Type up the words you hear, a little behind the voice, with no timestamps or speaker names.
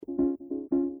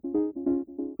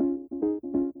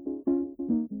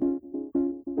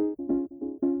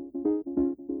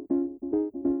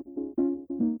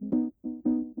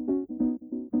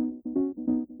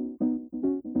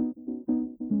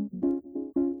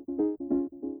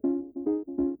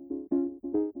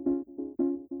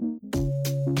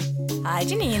Hi,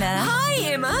 Janina. Hi,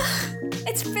 Emma.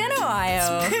 It's been a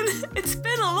while. It's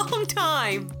been a long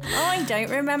time. I don't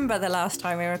remember the last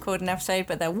time we recorded an episode,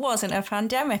 but there wasn't a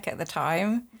pandemic at the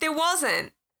time. There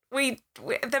wasn't.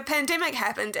 The pandemic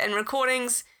happened and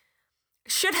recordings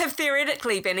should have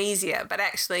theoretically been easier, but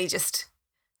actually just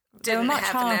didn't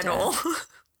happen at all.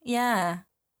 Yeah.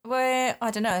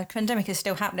 I don't know, the pandemic is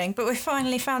still happening, but we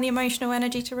finally found the emotional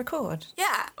energy to record.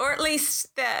 Yeah, or at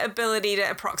least the ability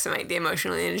to approximate the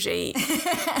emotional energy.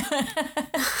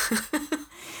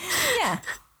 Yeah.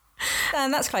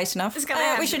 And that's close enough. It's going to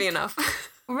have to be enough.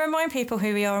 Remind people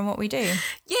who we are and what we do.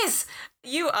 Yes,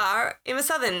 you are Emma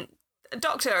Southern,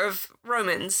 Doctor of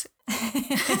Romans.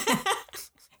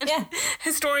 Yeah.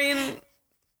 Historian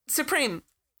Supreme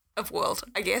of world,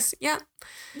 I guess. Yeah.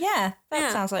 Yeah,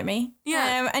 that sounds like me.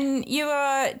 Yeah. And you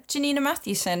are Janina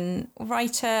Mathewson,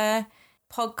 writer,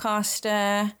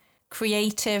 podcaster,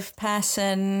 creative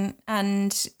person,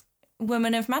 and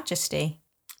woman of majesty.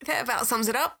 That about sums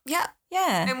it up. Yeah.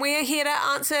 Yeah. And we are here to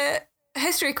answer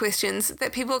history questions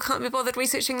that people can't be bothered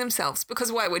researching themselves,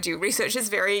 because why would you? Research is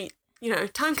very,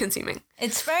 time consuming.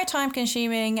 It's very time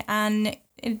consuming and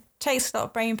it takes a lot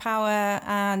of brain power,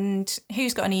 and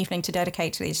who's got an evening to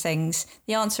dedicate to these things?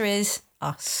 The answer is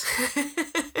us.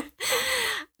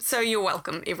 So you're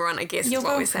welcome, everyone, I guess, is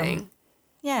what we're saying.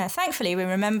 Yeah, thankfully we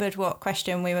remembered what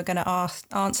question we were going to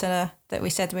answer that we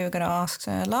said we were going to ask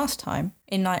last time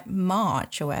in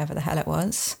March or whatever the hell it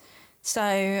was.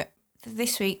 So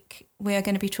this week we are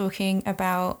going to be talking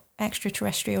about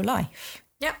extraterrestrial life.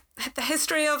 Yep, the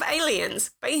history of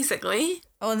aliens, basically.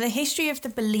 Or the history of the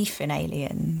belief in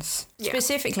aliens. Yeah.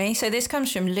 Specifically, so this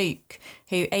comes from Luke,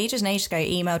 who ages and ages ago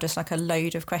emailed us a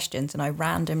load of questions, and I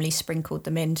randomly sprinkled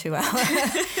them into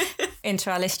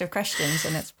our list of questions,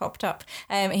 and it's popped up.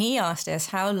 He asked us,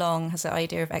 how long has the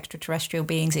idea of extraterrestrial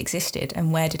beings existed,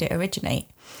 and where did it originate?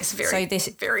 It's a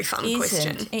very fun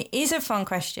question. It is a fun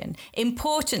question.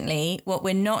 Importantly, what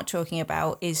we're not talking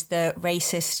about is the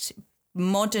racist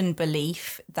modern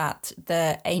belief that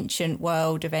the ancient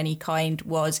world of any kind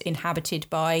was inhabited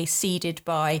by, seeded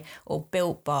by, or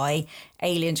built by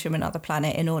aliens from another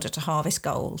planet in order to harvest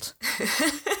gold.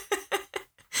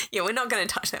 Yeah, we're not going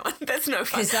to touch that one. That's no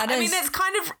fun. That's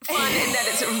kind of fun in that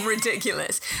it's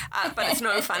ridiculous, but it's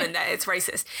no fun in that it's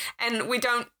racist. And we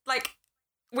don't,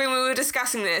 when we were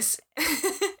discussing this,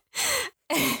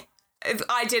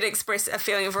 I did express a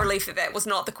feeling of relief that was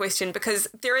not the question, because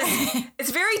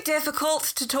it's very difficult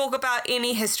to talk about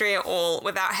any history at all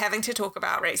without having to talk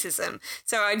about racism.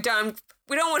 So we don't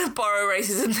want to borrow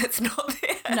racism that's not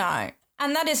there. No.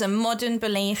 And that is a modern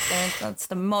belief. That's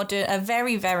a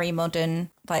very, very modern,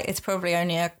 it's probably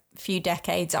only a few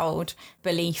decades old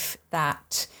belief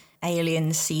that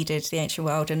aliens seeded the ancient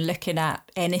world, and looking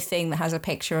at anything that has a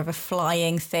picture of a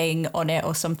flying thing on it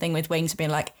or something with wings and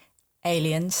being like,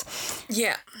 aliens.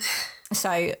 Yeah.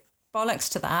 So bollocks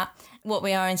to that. What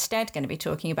we are instead going to be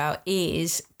talking about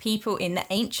is people in the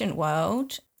ancient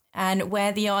world, and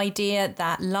where the idea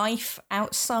that life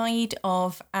outside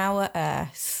of our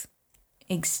Earth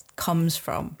comes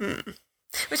from. Mm.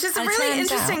 Which is really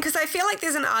interesting, because I feel like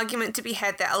there's an argument to be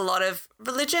had that a lot of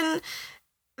religion,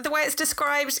 the way it's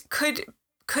described,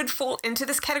 could fall into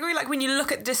this category. Like when you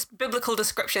look at just biblical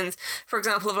descriptions, for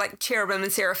example, of cherubim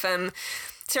and seraphim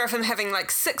having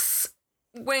 6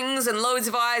 wings and loads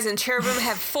of eyes, and cherubim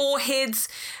have 4 heads.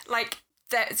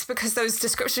 That's because those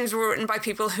descriptions were written by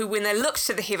people who, when they looked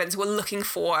to the heavens, were looking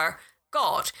for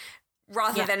God,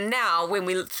 rather than now when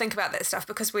we think about that stuff,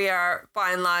 because we are,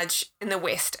 by and large, in the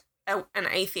West, an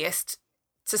atheist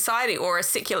society, or a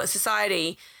secular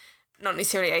society, not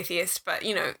necessarily atheist, but,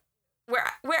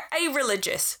 we're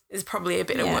a-religious is probably a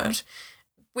better word.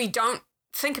 We don't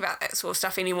think about that sort of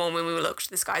stuff anymore. When we look to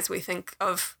the skies, we think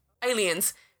of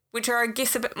aliens, which are, I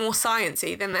guess, a bit more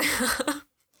sciencey than religion.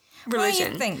 Well,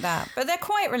 you'd think that, but they're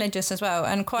quite religious as well,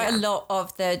 and quite a lot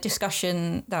of the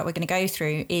discussion that we're going to go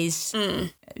through is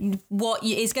what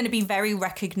is going to be very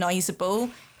recognisable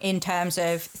in terms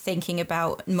of thinking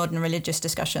about modern religious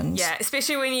discussions. Yeah,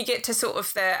 especially when you get to sort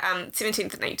of the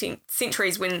 17th and 18th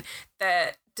centuries, when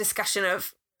the discussion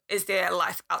of is there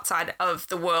life outside of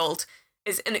the world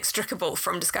is inextricable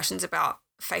from discussions about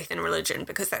faith and religion,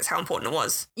 because that's how important it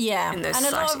was. Yeah, in those and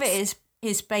societies. A lot of it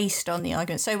is based on the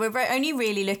argument. So we're only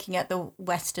really looking at the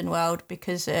Western world,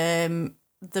 because the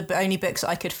only books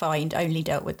I could find only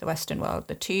dealt with the Western world.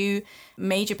 The 2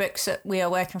 major books that we are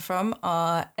working from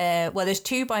are, there's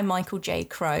 2 by Michael J.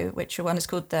 Crow, which one is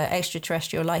called The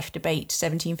Extraterrestrial Life Debate,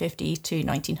 1750 to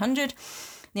 1900.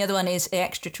 The other one is The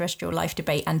Extraterrestrial Life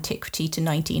Debate, Antiquity to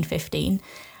 1915.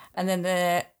 And then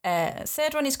the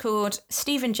third one is called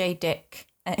Stephen J. Dick,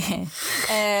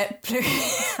 I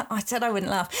said I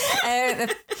wouldn't laugh.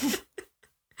 And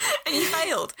you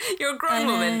failed. You're a grown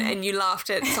woman and you laughed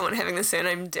at someone having the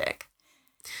surname Dick.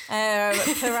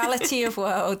 Plurality of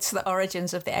worlds, the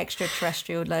origins of the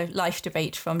extraterrestrial life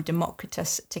debate from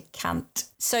Democritus to Kant.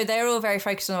 So they're all very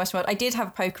focused on the Western world. I did have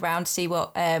a poke around to see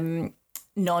what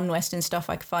non-Western stuff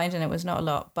I could find, and it was not a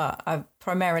lot, but I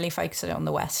primarily focused on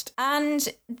the West. And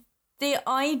the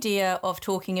idea of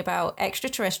talking about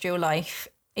extraterrestrial life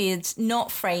is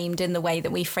not framed in the way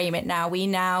that we frame it now. We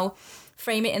now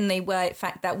frame it in the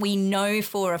fact that we know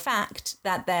for a fact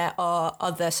that there are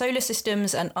other solar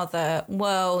systems and other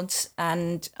worlds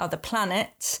and other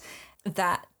planets,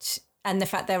 and the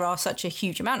fact there are such a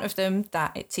huge amount of them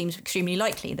that it seems extremely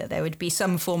likely that there would be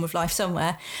some form of life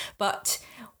somewhere. But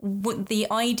the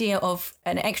idea of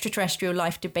an extraterrestrial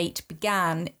life debate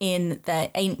began in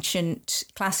the ancient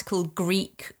classical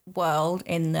Greek world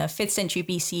in the 5th century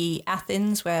BCE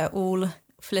Athens, where all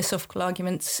philosophical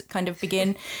arguments kind of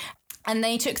begin. And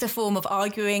they took the form of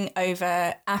arguing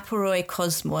over aporoi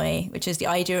kosmoi, which is the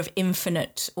idea of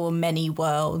infinite or many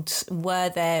worlds.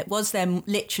 Was there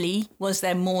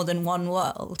more than one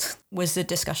world? Was the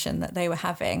discussion that they were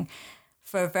having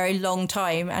for a very long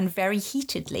time and very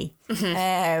heatedly,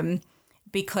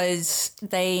 because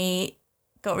they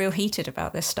got real heated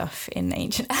about this stuff in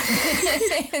ancient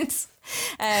Athens.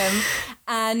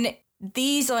 And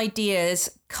these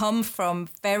ideas come from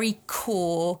very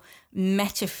core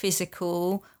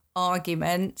metaphysical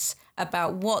arguments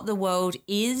about what the world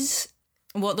is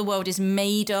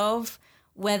made of,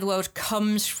 where the world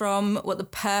comes from, what the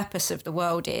purpose of the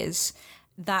world is,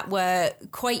 that were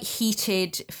quite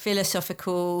heated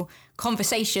philosophical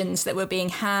conversations that were being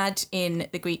had in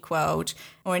the Greek world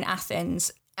or in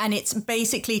Athens. And it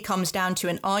basically comes down to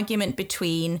an argument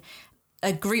between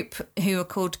a group who are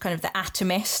called kind of the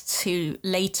atomists, who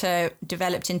later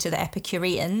developed into the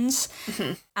Epicureans,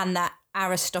 and that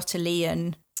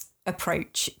Aristotelian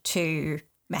approach to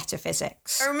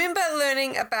metaphysics. I remember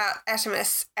learning about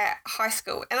atomists at high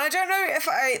school, and I don't know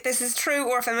if this is true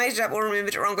or if I made it up or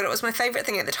remembered it wrong, but it was my favourite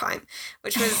thing at the time,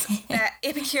 which was that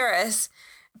Epicurus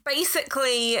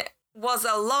basically was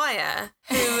a liar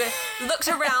who looked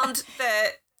around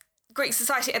the Greek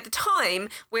society at the time,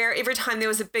 where every time there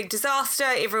was a big disaster,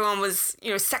 everyone was,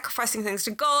 sacrificing things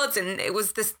to gods, and there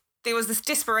was this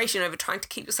desperation over trying to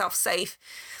keep yourself safe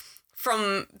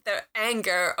from the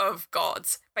anger of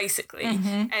gods, basically.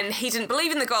 And he didn't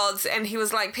believe in the gods, and he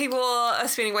was like, people are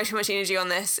spending way too much energy on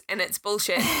this, and it's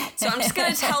bullshit. So I'm just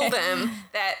going to tell them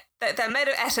that they're made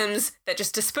of atoms that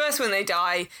just disperse when they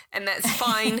die, and that's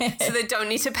fine, so they don't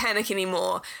need to panic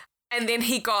anymore. And then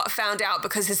he got found out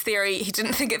because his theory, he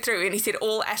didn't think it through, and he said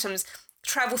all atoms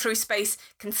travel through space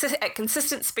at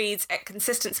consistent speeds at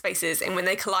consistent spaces, and when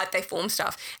they collide they form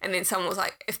stuff. And then someone was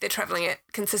like, if they're traveling at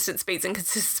consistent speeds and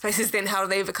consistent spaces, then how do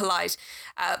they ever collide?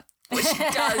 Which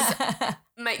does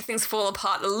make things fall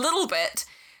apart a little bit,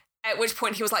 at which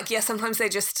point he was like, yeah, sometimes they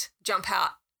just jump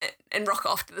out and rock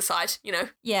off to the side,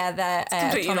 Yeah, the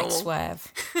atomic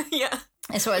swerve. Yeah.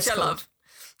 That's what it's called. I love.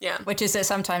 Yeah. Which is that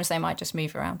sometimes they might just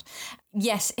move around.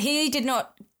 Yes, he did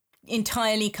not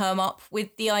entirely come up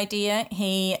with the idea.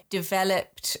 He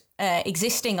developed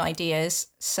existing ideas.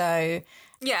 So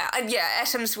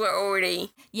atoms were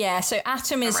already so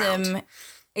atomism around.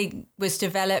 It was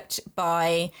developed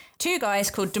by two guys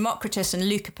called Democritus and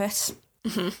Leucippus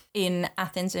in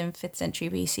Athens in 5th century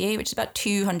BCE, which is about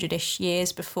 200-ish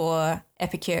years before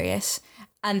Epicurus.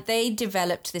 And they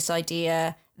developed this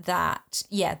idea that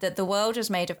the world was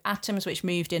made of atoms which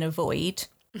moved in a void,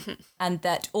 and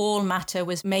that all matter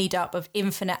was made up of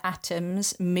infinite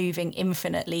atoms moving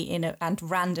infinitely and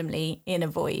randomly in a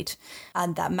void,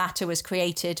 and that matter was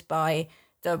created by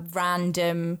the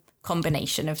random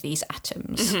combination of these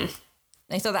atoms.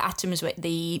 They thought that atoms were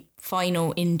the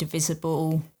final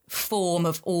indivisible form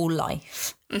of all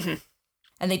life. And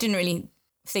they didn't really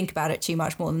think about it too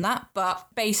much more than that, but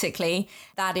basically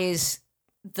that is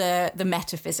the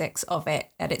metaphysics of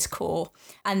it at its core.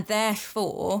 And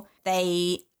therefore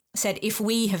they said, if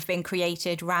we have been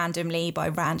created randomly by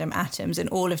random atoms and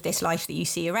all of this life that you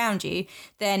see around you,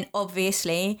 then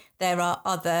obviously there are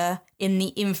in the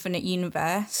infinite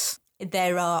universe,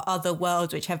 there are other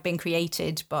worlds which have been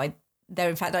created by, there are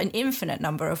in fact an infinite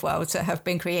number of worlds that have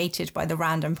been created by the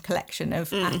random collection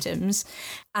of atoms.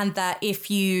 And that if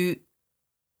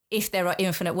there are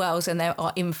infinite worlds, and there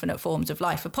are infinite forms of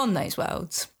life upon those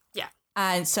worlds. Yeah.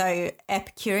 And so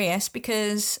Epicurus,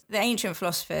 because the ancient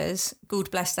philosophers, God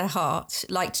bless their hearts,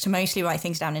 liked to mostly write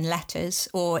things down in letters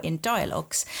or in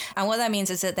dialogues. And what that means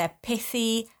is that they're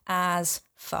pithy as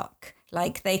fuck.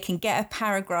 Like they can get a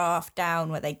paragraph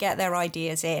down where they get their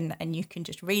ideas in and you can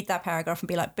just read that paragraph and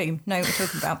be like, boom, know what we're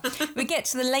talking about. We get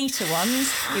to the later ones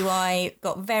who I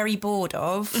got very bored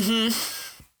of,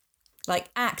 like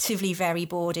actively very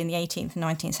bored in the 18th and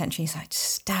 19th centuries. Like, just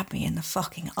stab me in the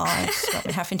fucking eye. Stop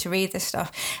me having to read this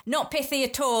stuff. Not pithy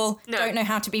at all. No. Don't know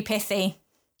how to be pithy.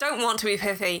 Don't want to be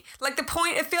pithy. Like the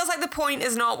point, it feels like the point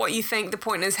is not what you think. The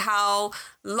point is how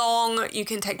long you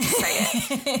can take to say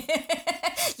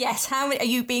it. Yes. How are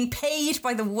you being paid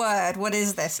by the word? What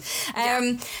is this?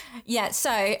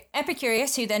 So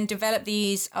Epicurus, who then developed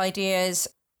these ideas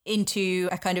into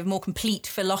a kind of more complete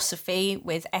philosophy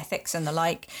with ethics and the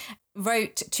like,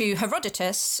 wrote to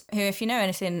Herodotus, who, if you know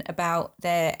anything about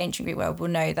the ancient Greek world, will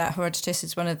know that Herodotus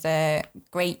is one of the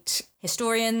great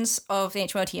historians of the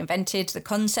ancient world. He invented the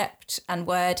concept and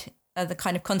word, the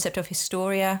kind of concept of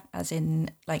historia, as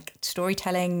in like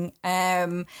storytelling,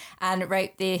 and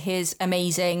wrote his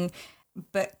amazing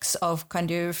books of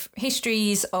kind of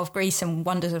histories of Greece and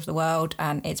wonders of the world,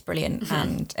 and it's brilliant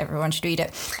and everyone should read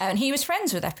it. And he was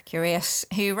friends with Epicurus,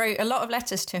 who wrote a lot of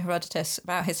letters to Herodotus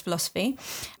about his philosophy,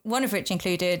 one of which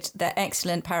included the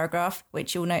excellent paragraph,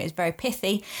 which you'll note is very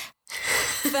pithy.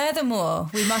 Furthermore,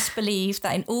 we must believe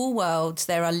that in all worlds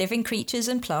there are living creatures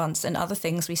and plants and other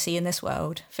things we see in this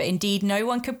world. For indeed no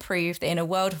one could prove that in a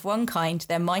world of one kind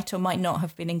there might or might not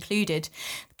have been included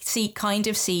kind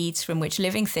of seeds from which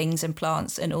living things and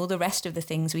plants and all the rest of the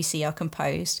things we see are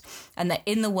composed, and that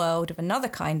in the world of another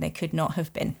kind they could not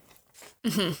have been.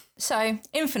 So,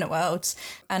 infinite worlds,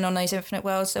 and on those infinite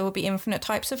worlds there will be infinite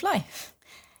types of life.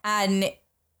 And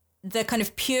the kind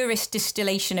of purest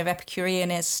distillation of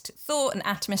Epicureanist thought and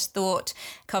atomist thought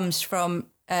comes from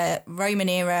a Roman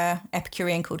era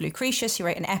Epicurean called Lucretius, who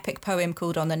wrote an epic poem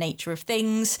called On the Nature of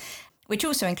Things, which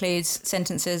also includes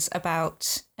sentences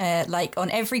about, like, on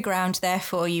every ground,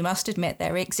 therefore, you must admit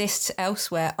there exists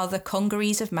elsewhere other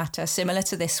congeries of matter similar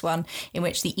to this one, in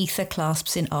which the ether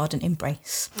clasps in ardent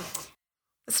embrace.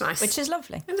 That's nice. Which is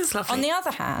lovely. It is lovely. On the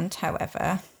other hand,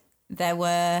 however, there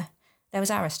was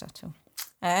Aristotle.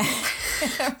 And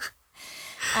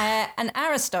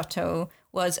Aristotle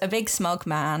was a big smug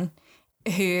man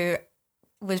who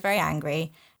was very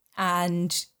angry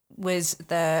and was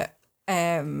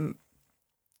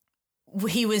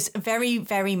he was very,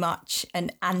 very much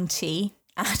an anti-atomist.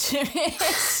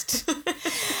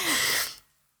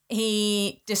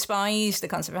 He despised the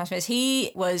concept of atomism.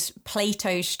 He was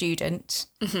Plato's student.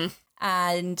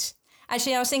 And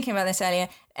actually, I was thinking about this earlier.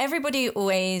 Everybody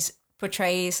always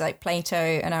portrays like Plato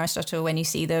and Aristotle when you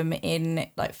see them in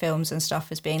like films and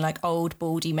stuff as being like old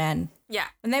baldy men. Yeah.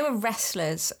 And they were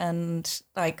wrestlers, and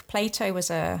like Plato was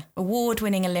a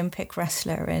award-winning Olympic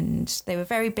wrestler, and they were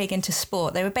very big into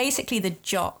sport. They were basically the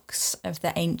jocks of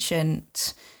the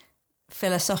ancient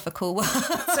philosophical world.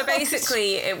 So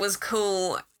basically it was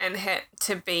cool and hip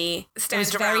to be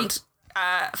stand around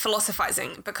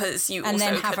philosophizing, because you and also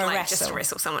then have could like wrestle. just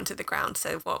wrestle someone to the ground.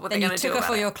 So what were then they going to do you took about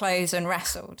off all it? your clothes and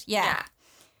wrestled. Yeah.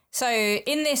 So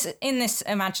in this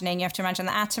imagining, you have to imagine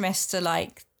the atomists are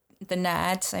like the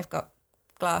nerds. They've got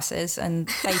glasses, and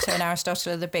Plato and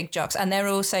Aristotle are the big jocks, and they're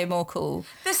also more cool.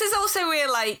 This is also where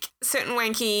like certain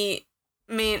wanky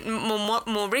men,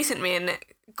 more recent men,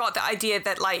 got the idea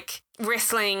that like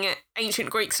wrestling, ancient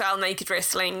Greek style naked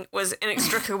wrestling, was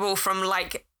inextricable from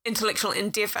like intellectual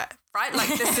endeavor, right? Like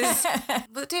this is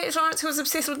was it D.H. Lawrence who was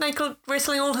obsessed with naked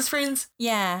wrestling all his friends?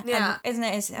 Yeah. And isn't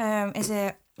it? Is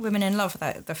it Women in Love,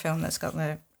 the film that's got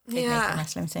the big naked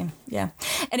wrestling team? Yeah.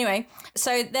 Anyway,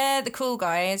 so they're the cool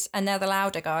guys and they're the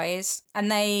louder guys,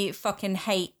 and they fucking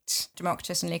hate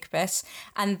Democritus and Leucippus,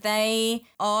 and they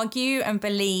argue and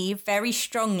believe very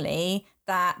strongly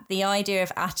that the idea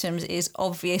of atoms is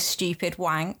obvious stupid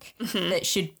wank that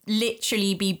should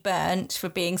literally be burnt for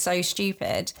being so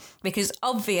stupid, because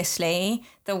obviously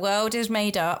the world is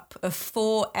made up of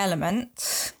 4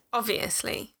 elements.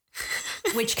 Obviously.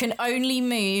 Which can only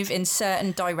move in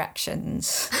certain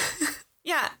directions.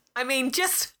 Yeah, I mean,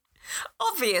 just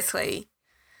obviously.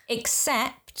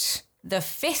 Except the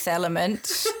 5th element.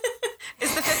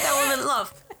 Is the 5th element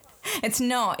love? It's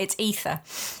not, it's ether.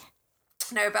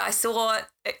 No, but I saw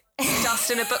it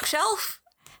dust in a bookshelf,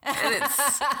 and it's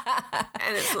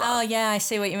love. Oh, yeah, I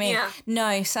see what you mean. Yeah.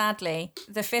 No, sadly,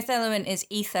 the 5th element is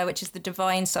ether, which is the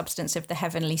divine substance of the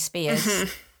heavenly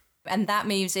spheres. And that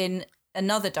moves in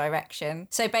another direction.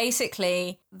 So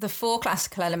basically, the 4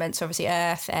 classical elements are obviously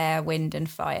earth, air, wind, and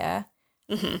fire.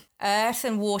 Earth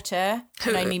and water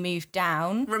can only move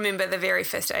down. Remember the very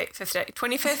first day,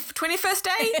 21st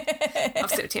day of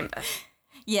September.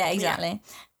 Yeah, exactly. Yeah.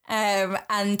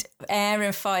 And air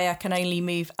and fire can only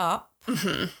move up.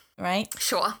 right?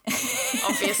 Sure,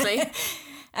 obviously.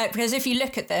 Because if you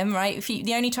look at them, right,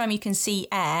 the only time you can see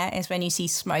air is when you see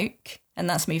smoke, and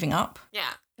that's moving up.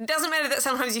 Yeah. It doesn't matter that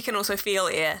sometimes you can also feel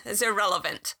air. It's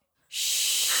irrelevant.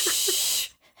 Shh.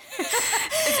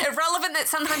 It's irrelevant that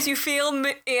sometimes you feel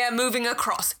air moving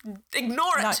across.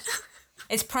 Ignore it. No,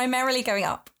 it's primarily going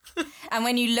up. And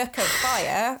when you look at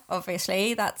fire,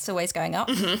 obviously, that's always going up.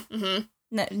 Mm-hmm,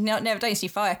 mm-hmm. No, never don't see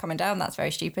fire coming down. That's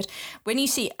very stupid. When you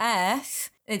see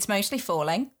earth, it's mostly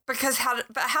falling. Because how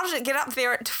did it get up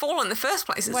there to fall in the first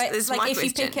place? Is my if question.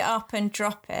 you pick it up and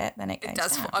drop it, then it goes down.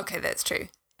 Fall. Okay, that's true.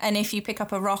 And if you pick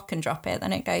up a rock and drop it,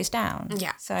 then it goes down.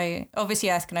 Yeah. So obviously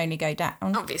earth can only go down.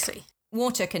 Obviously.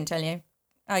 Water can tell you.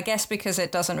 I guess because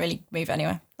it doesn't really move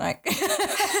anywhere. But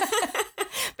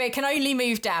it can only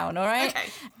move down, all right? Okay.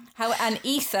 And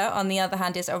ether, on the other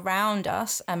hand, is around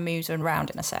us and moves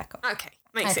around in a circle. Okay.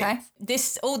 Makes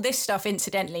sense. All this stuff,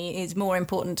 incidentally, is more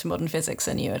important to modern physics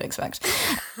than you would expect.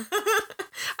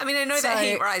 I mean, I know that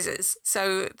heat rises,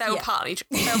 so they were partly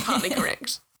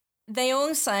correct. They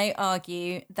also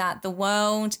argue that the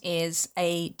world is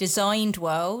a designed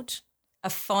world, a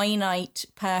finite,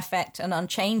 perfect, and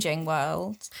unchanging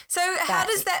world. So how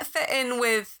does that fit in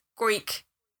with Greek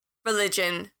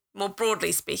religion, more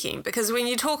broadly speaking? Because when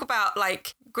you talk about,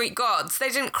 like, Greek gods, they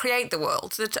didn't create the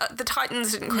world. The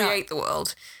Titans didn't create the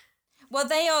world. Well,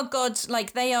 they are gods,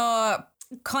 like, they are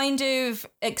kind of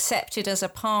accepted as a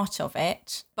part of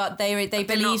it, but they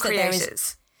believe that there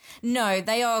is... No,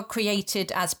 they are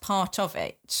created as part of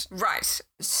it. Right.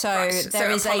 So there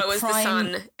is Apollo a prime... is the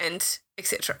sun and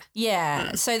etc.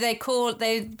 Yeah. So they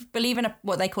believe in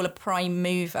what they call a prime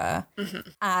mover,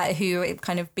 who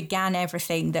kind of began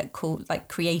everything that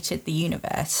created the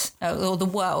universe or the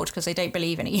world, because they don't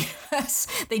believe in a universe.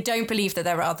 They don't believe that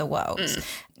there are other worlds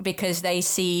because they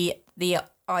see the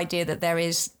idea that there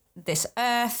is this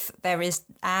earth, there is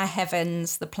our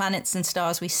heavens, the planets and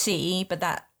stars we see, but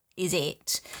that is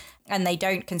it. And they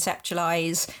don't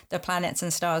conceptualize the planets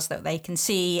and stars that they can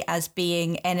see as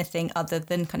being anything other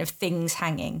than kind of things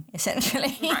hanging,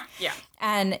 essentially. Right, yeah.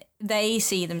 And they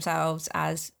see themselves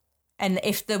as, and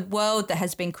if the world that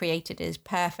has been created is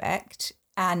perfect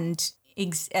and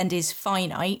is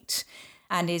finite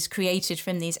and is created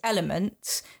from these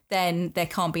elements, then there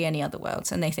can't be any other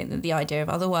worlds. And they think that the idea of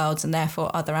other worlds and therefore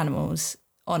other animals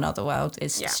on other worlds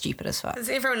is stupid as fuck. Because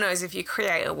everyone knows if you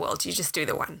create a world, you just do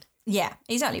the one. Yeah,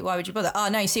 exactly. Why would you bother? Oh,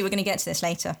 no, see, we're going to get to this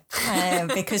later.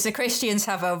 Because the Christians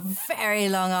have a very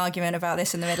long argument about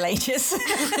this in the Middle Ages.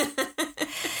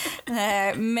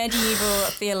 Medieval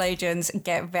theologians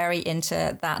get very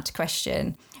into that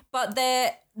question. But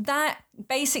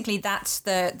that's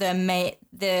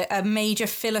a major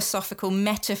philosophical,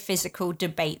 metaphysical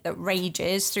debate that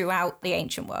rages throughout the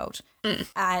ancient world.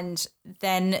 And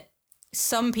then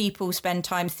some people spend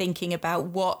time thinking about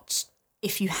what...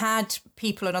 If you had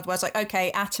people in other worlds, like,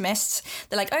 okay, atomists,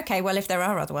 they're like, okay, well, if there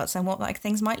are other worlds, then what like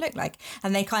things might look like.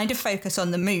 And they kind of focus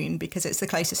on the moon because it's the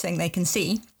closest thing they can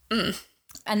see.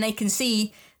 And they can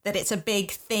see that it's a big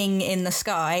thing in the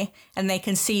sky and they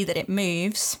can see that it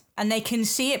moves and they can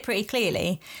see it pretty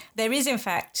clearly. There is, in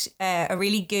fact, a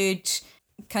really good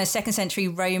kind of 2nd century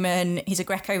Roman, he's a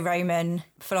Greco-Roman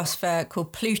philosopher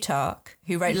called Plutarch,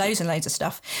 who wrote loads and loads of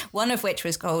stuff, one of which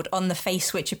was called On the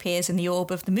Face Which Appears in the Orb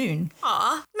of the Moon.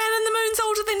 Ah, man in the moon's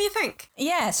older than you think.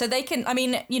 Yeah, so they can, I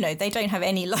mean, you know, they don't have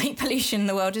any light pollution.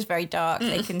 The world is very dark.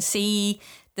 They can see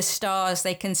the stars.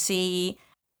 They can see,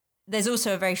 there's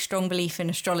also a very strong belief in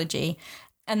astrology.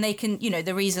 And they can, you know,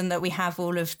 the reason that we have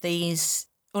all of the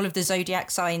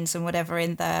zodiac signs and whatever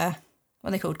in the, what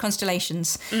are they called,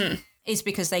 constellations, is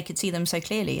because they could see them so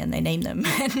clearly and they named them.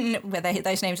 And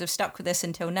those names have stuck with us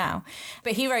until now.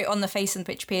 But he wrote On the Face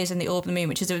Which Appears in the Orb of the Moon,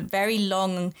 which is a very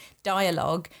long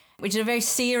dialogue, which is a very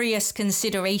serious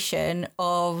consideration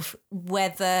of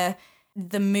whether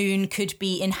the moon could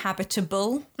be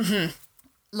inhabitable.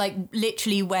 Like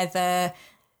literally whether,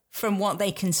 from what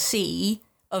they can see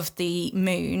of the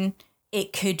moon,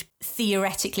 it could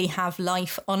theoretically have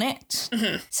life on it.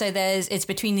 So it's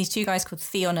between these two guys called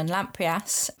Theon and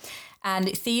Lamprias.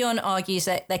 And Theon argues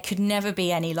that there could never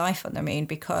be any life on the moon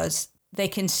because they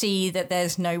can see that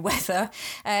there's no weather.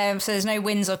 So there's no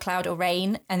winds or cloud or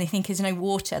rain, and they think there's no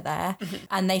water there.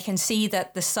 And they can see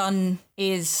that the sun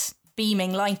is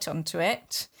beaming light onto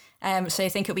it. So they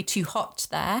think it'll be too hot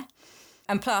there.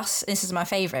 And plus, this is my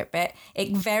favourite bit,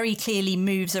 it very clearly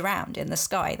moves around in the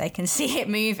sky. They can see it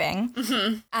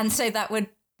moving. And so that would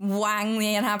wang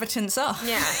the inhabitants off.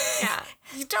 Yeah.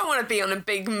 You don't want to be on a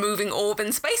big moving orb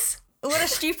in space. What a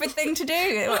stupid thing to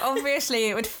do. Obviously,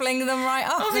 it would fling them right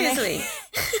off. Obviously.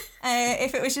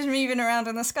 if it was just moving around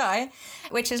in the sky,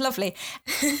 which is lovely.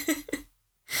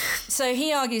 So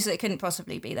he argues that it couldn't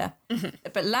possibly be there. Mm-hmm.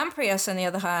 But Lamprias, on the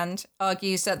other hand,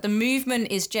 argues that the movement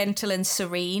is gentle and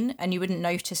serene and you wouldn't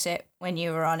notice it when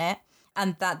you were on it,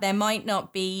 and that there might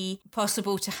not be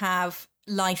possible to have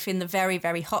life in the very,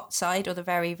 very hot side or the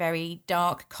very, very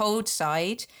dark, cold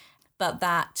side, but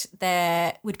that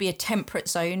there would be a temperate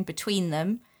zone between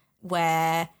them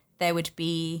where it would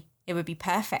be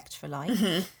perfect for life.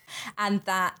 Mm-hmm. And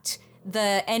that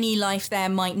any life there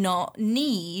might not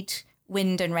need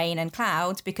wind and rain and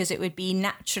clouds because it would be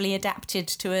naturally adapted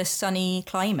to a sunny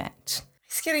climate.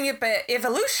 It's getting a bit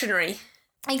evolutionary.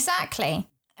 Exactly.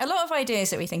 A lot of ideas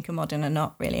that we think are modern are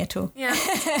not really at all. Yeah,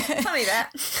 tell me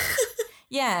that.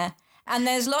 Yeah. And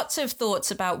there's lots of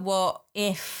thoughts about what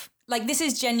if, like, this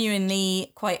is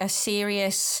genuinely quite a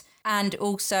serious and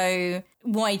also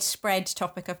widespread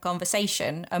topic of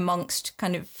conversation amongst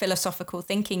kind of philosophical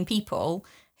thinking people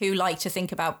who like to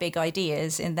think about big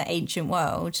ideas in the ancient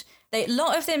world. A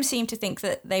lot of them seem to think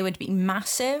that they would be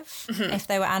massive if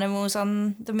they were animals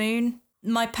on the moon.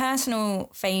 My personal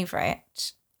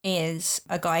favourite is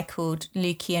a guy called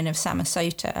Lucian of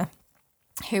Samosata,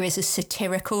 who is a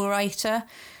satirical writer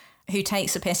who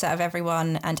takes the piss out of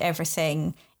everyone and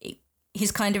everything.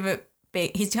 He's kind of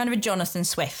a Jonathan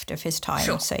Swift of his time.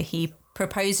 Sure. So he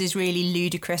proposes really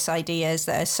ludicrous ideas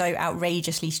that are so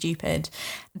outrageously stupid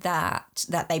that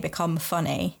they become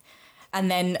funny. And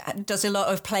then does a lot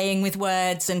of playing with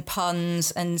words and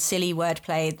puns and silly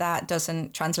wordplay that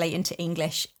doesn't translate into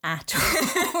English at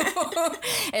all.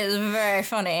 It's very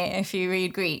funny if you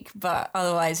read Greek, but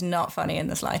otherwise not funny in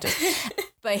the slightest.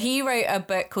 But he wrote a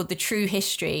book called The True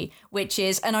History, which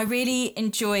is, and I really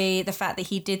enjoy the fact that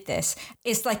he did this,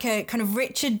 it's like a kind of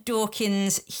Richard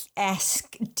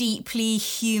Dawkins-esque, deeply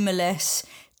humorless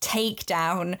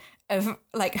takedown of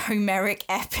like Homeric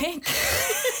epic.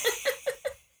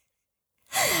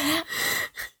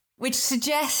 Which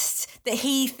suggests that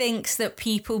he thinks that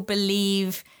people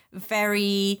believe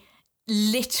very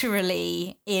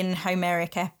literally in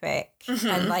Homeric epic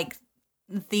and like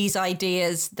these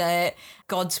ideas that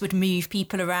gods would move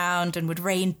people around and would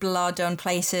rain blood on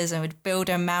places and would build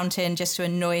a mountain just to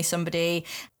annoy somebody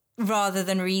rather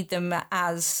than read them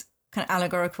as kind of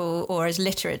allegorical or as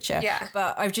literature. Yeah.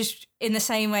 But I've just, in the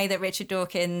same way that Richard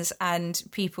Dawkins and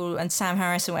people and Sam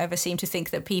Harris and whatever seem to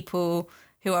think that people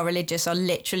who are religious are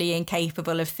literally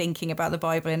incapable of thinking about the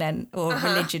Bible or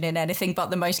religion in anything but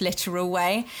the most literal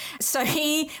way. So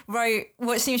he wrote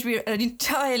what seems to be an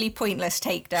entirely pointless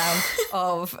takedown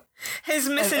of... his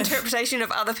misinterpretation of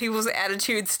other people's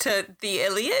attitudes to the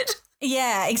Iliad?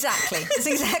 Yeah, exactly. That's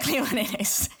exactly what it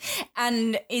is.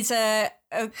 And it's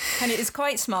it's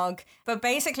quite smug. But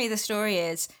basically the story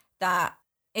is that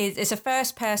it's a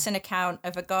first-person account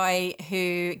of a guy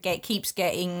who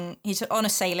he's on a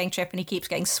sailing trip and he keeps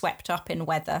getting swept up in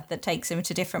weather that takes him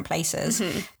to different places.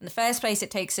 Mm-hmm. And the first place it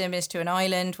takes him is to an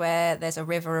island where there's a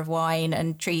river of wine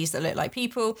and trees that look like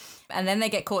people. And then they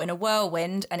get caught in a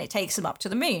whirlwind and it takes them up to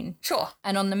the moon. Sure.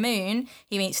 And on the moon,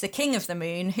 he meets the king of the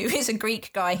moon, who is a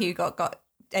Greek guy who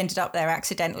ended up there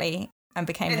accidentally and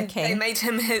became the king. They made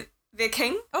him their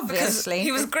king? Obviously. Because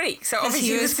he was Greek, so obviously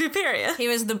he was superior. He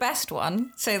was the best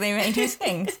one, so they made his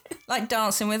thing. Like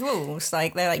Dancing with Wolves.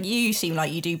 Like, they're like, you seem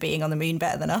like you do being on the moon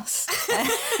better than us.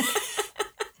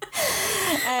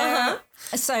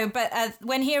 But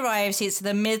when he arrives, it's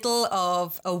the middle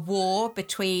of a war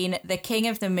between the king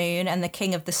of the moon and the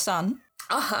king of the sun.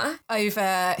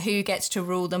 Over who gets to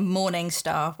rule the morning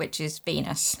star, which is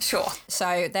Venus. Sure.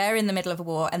 So they're in the middle of a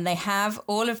war and they have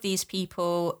all of these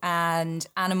people and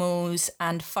animals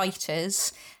and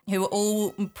fighters who are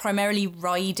all primarily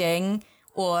riding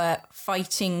or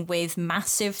fighting with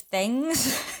massive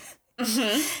things.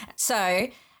 Mm-hmm. So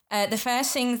the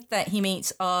first thing that he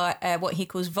meets are what he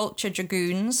calls vulture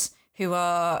dragoons, who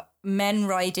are men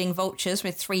riding vultures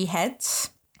with 3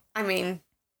 heads. I mean,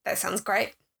 that sounds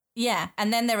great. Yeah,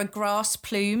 and then there are grass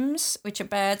plumes, which are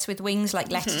birds with wings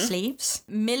like lettuce leaves.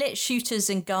 Millet shooters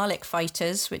and garlic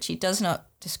fighters, which he does not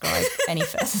describe any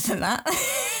further than that.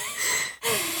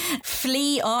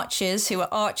 Flea archers, who are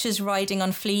archers riding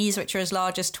on fleas, which are as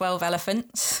large as 12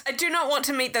 elephants. I do not want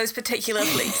to meet those particular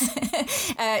fleas.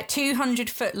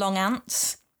 200-foot-long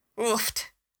ants. Oofed.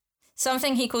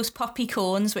 Something he calls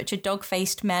poppycorns, which are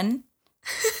dog-faced men.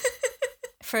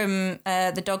 From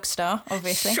the Dog Star,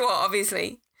 obviously. Sure,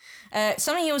 obviously.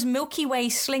 Something he calls Milky Way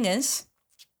slingers.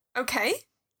 Okay.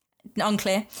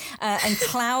 Unclear. And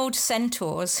cloud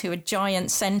centaurs, who are giant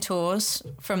centaurs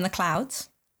from the clouds.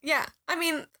 Yeah, I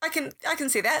mean, I can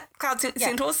see that.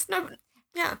 Centaurs. No,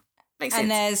 yeah. Makes sense.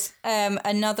 And there's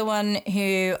another one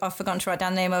who I've forgotten to write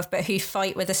down the name of, but who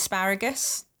fight with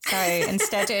asparagus. So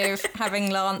instead of having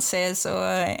lances,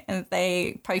 or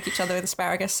they poke each other with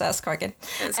asparagus. So that's quite good.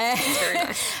 That's very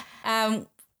nice.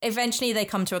 Eventually they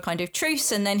come to a kind of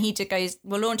truce, and then he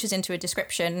launches into a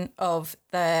description of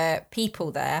the people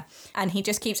there, and he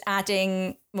just keeps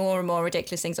adding more and more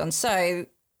ridiculous things on. So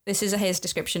this is his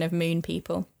description of moon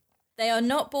people. They are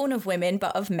not born of women,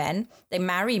 but of men. They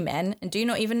marry men and do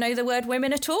not even know the word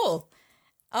women at all.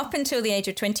 Up until the age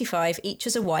of 25, each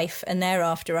has a wife and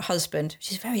thereafter a husband,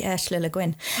 which is very Ursula Le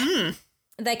Guin.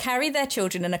 They carry their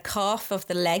children in a calf of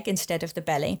the leg instead of the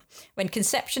belly. When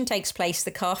conception takes place,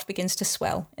 the calf begins to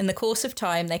swell. In the course of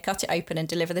time, they cut it open and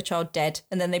deliver the child dead,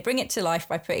 and then they bring it to life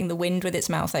by putting the wind with its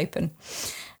mouth open.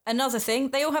 Another thing,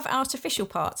 they all have artificial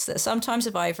parts that are sometimes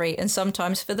of ivory and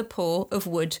sometimes for the poor of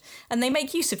wood, and they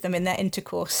make use of them in their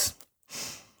intercourse.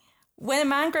 When a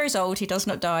man grows old, he does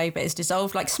not die, but is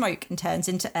dissolved like smoke and turns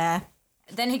into air.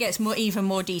 Then he gets even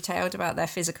more detailed about their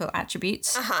physical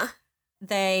attributes.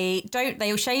 They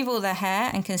will shave all their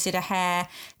hair and consider hair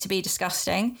to be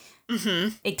disgusting,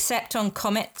 except on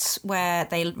comets where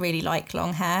they really like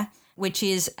long hair, which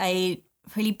is a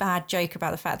really bad joke about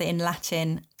the fact that in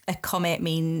Latin, a comet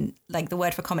the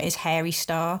word for comet is hairy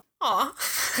star. Oh,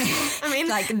 I mean,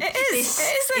 like, it is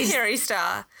a hairy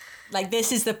star. Like,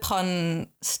 this is the pun,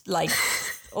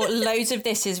 or loads of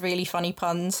this is really funny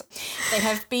puns. They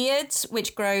have beards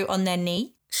which grow on their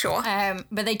knee. Sure.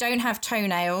 But they don't have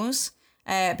toenails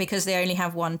because they only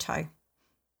have one toe.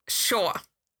 Sure.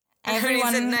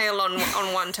 Everyone needs a nail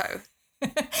on one toe.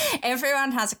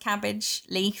 Everyone has a cabbage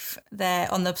leaf there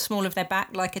on the small of their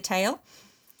back like a tail.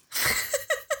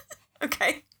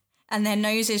 Okay. And their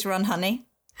noses run honey.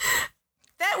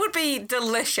 That would be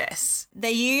delicious.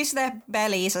 They use their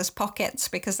bellies as pockets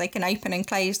because they can open and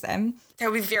close them.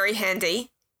 That would be very handy.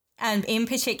 And in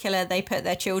particular, they put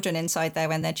their children inside there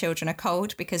when their children are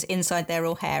cold because inside they're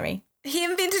all hairy. He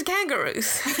invented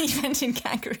kangaroos. He invented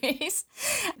kangaroos.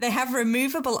 They have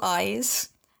removable eyes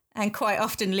and quite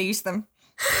often lose them.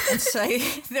 And so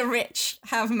the rich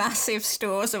have massive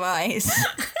stores of eyes.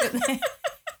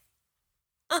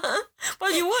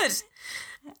 Well, you would.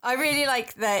 I really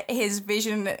like that his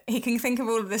vision, he can think of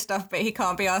all of this stuff, but he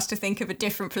can't be asked to think of a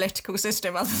different political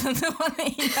system other than the one that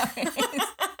he knows.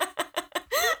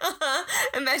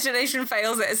 Imagination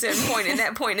fails at a certain point, and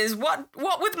that point is what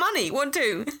with money? What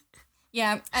do?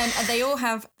 Yeah, and they all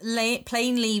have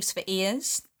plain leaves for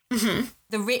ears. Mm-hmm.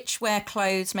 The rich wear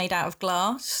clothes made out of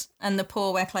glass, and the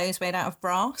poor wear clothes made out of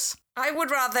brass. I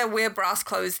would rather wear brass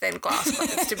clothes than glass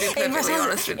clothes, to be perfectly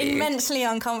honest with you. Immensely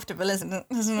uncomfortable, isn't it?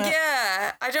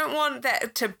 Yeah, I don't want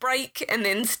that to break and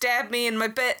then stab me in my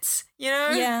bits, you know?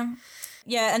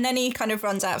 Yeah, and then he kind of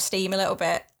runs out of steam a little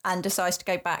bit and decides to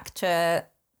go back to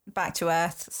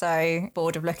Earth. So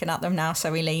bored of looking at them now,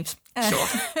 so he leaves. Sure.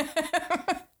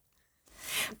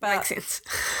 Makes sense.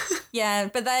 Yeah,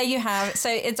 but there you have. So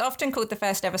it's often called the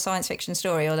first ever science fiction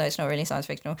story, although it's not really science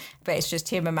fictional, but it's just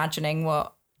him imagining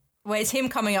it's him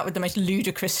coming up with the most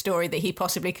ludicrous story that he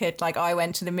possibly could. Like, I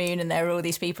went to the moon and there were all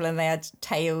these people and they had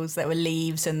tails that were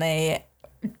leaves and their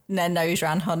nose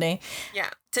ran honey.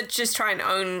 Yeah, to just try and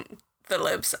own the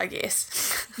libs, I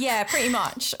guess. Yeah, pretty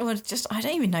much. Or just, I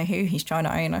don't even know who he's trying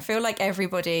to own. I feel like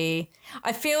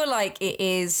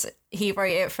he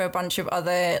wrote it for a bunch of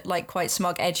other, like, quite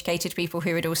smug, educated people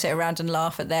who would all sit around and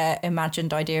laugh at their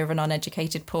imagined idea of an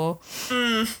uneducated poor.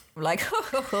 Like,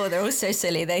 they're all so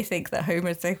silly. They think that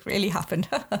Homer's thing really happened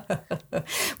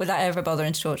without ever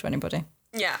bothering to talk to anybody.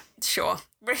 Yeah, sure.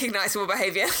 Recognisable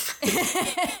behaviour.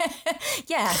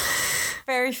 Yeah,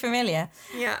 very familiar.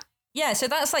 Yeah. Yeah, so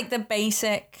that's like the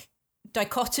basic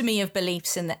dichotomy of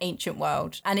beliefs in the ancient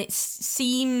world. And it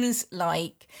seems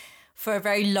like for a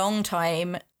very long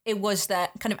time, it was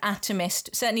that kind of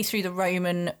atomist, certainly through the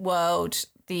Roman world,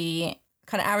 the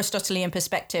kind of Aristotelian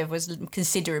perspective was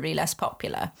considerably less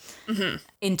popular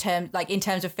in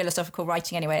terms of philosophical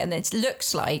writing anyway. And it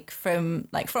looks like from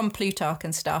Plutarch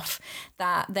and stuff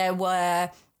that there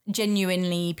were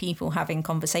genuinely people having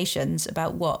conversations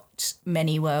about what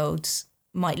many worlds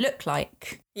might look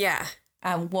like. Yeah.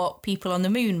 And what people on the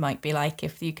moon might be like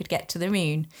if you could get to the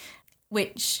moon,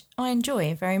 which I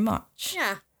enjoy very much.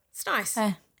 Yeah, it's nice.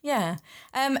 Yeah.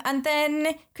 And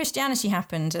then Christianity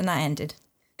happened and that ended.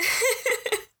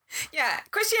 Yeah,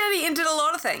 Christianity ended a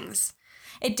lot of things.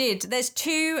 It did. There's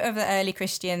two of the early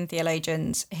Christian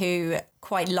theologians who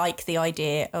quite like the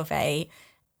idea of a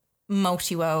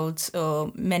multi-worlds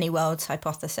or many worlds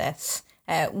hypothesis.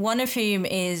 One of whom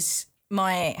is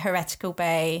my heretical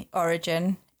bay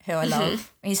Origen, who I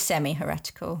love. He's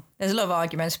semi-heretical. There's a lot of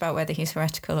arguments about whether he's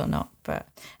heretical or not,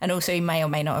 and also he may or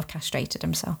may not have castrated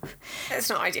himself. It's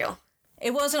not ideal.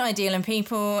 It wasn't ideal, and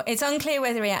it's unclear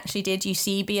whether he actually did.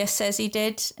 Eusebius says he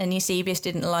did, and Eusebius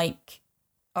didn't like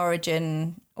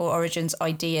Origen's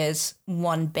ideas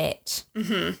one bit.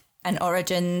 Mm-hmm. And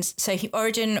Origen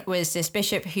was this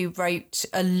bishop who wrote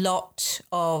a lot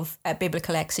of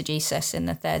biblical exegesis in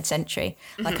the 3rd century,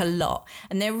 like a lot.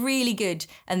 And they're really good,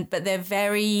 but they're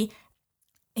very...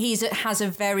 He has a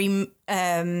very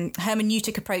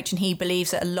hermeneutic approach, and he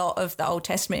believes that a lot of the Old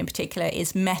Testament in particular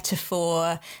is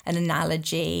metaphor and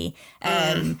analogy.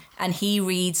 And he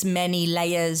reads many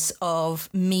layers of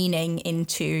meaning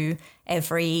into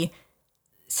every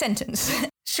sentence.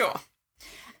 Sure.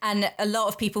 And a lot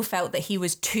of people felt that he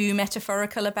was too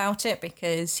metaphorical about it,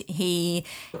 because he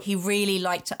really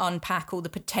liked to unpack all the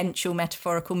potential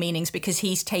metaphorical meanings, because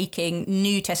he's taking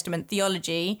New Testament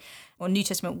theology or New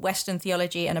Testament Western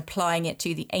theology and applying it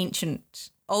to the ancient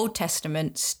Old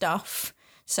Testament stuff.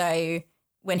 So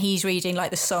when he's reading like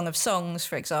the Song of Songs,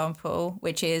 for example,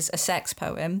 which is a sex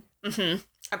poem. Mm-hmm.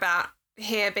 About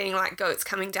hair being like goats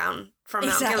coming down from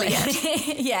Mount Gilead.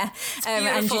 Yeah. It's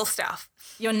beautiful stuff.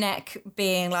 Your neck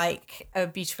being like a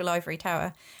beautiful ivory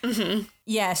tower. Mm-hmm.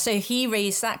 Yeah, so he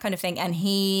reads that kind of thing, and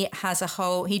he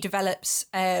develops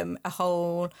a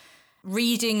whole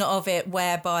reading of it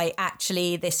whereby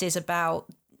actually this is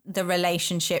about the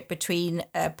relationship between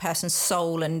a person's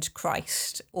soul and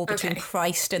Christ, or between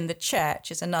Christ and the church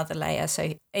is another layer.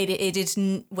 So it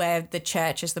is where the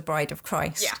church is the bride of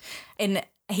Christ. Yeah. And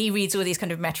he reads all these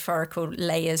kind of metaphorical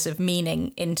layers of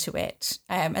meaning into it.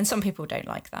 And some people don't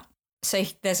like that. So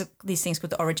there's these things called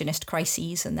the Origenist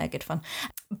crises, and they're good fun.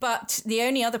 But the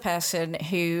only other person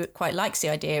who quite likes the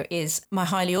idea is my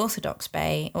highly orthodox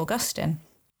bae, Augustine,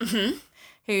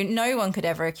 who no one could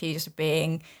ever accuse of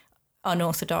being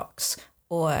unorthodox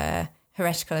or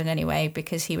heretical in any way,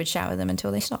 because he would shout at them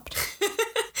until they stopped.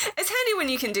 It's handy when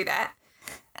you can do that.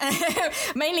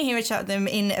 Mainly he would shout at them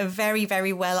in a very,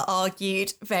 very well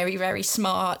argued, very, very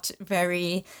smart,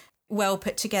 very well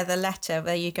put together letter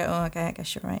where you go, oh, okay, I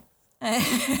guess you're right.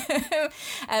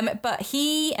 But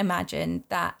he imagined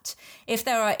that if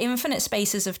there are infinite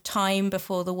spaces of time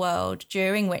before the world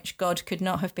during which God could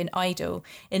not have been idle,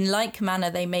 in like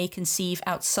manner they may conceive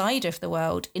outside of the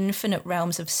world infinite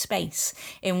realms of space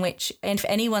in which, if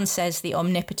anyone says the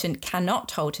omnipotent cannot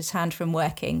hold his hand from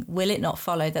working, will it not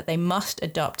follow that they must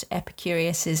adopt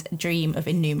Epicurus's dream of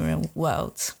innumerable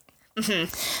worlds?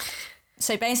 Mm-hmm.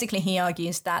 So basically he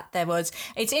argues that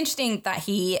it's interesting that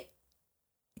he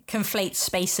conflates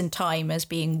space and time as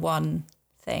being one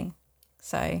thing.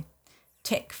 So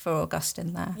tick for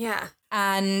Augustine there. Yeah.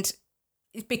 And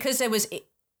because there was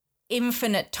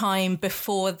infinite time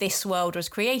before this world was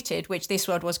created, which this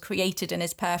world was created and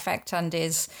is perfect and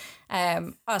is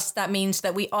us, that means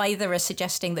that we either are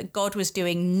suggesting that God was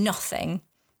doing nothing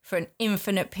for an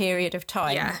infinite period of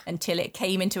time until it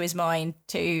came into his mind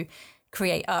to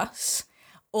create us,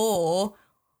 or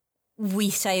we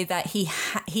say that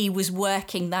he was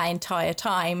working that entire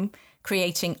time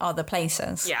creating other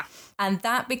places. Yeah. And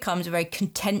that becomes a very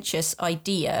contentious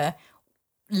idea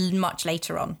much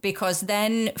later on, because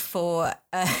then for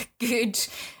a good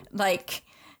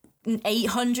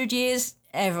 800 years,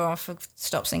 everyone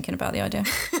stops thinking about the idea.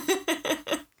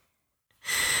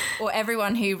 Or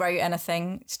everyone who wrote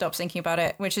anything stops thinking about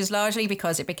it, which is largely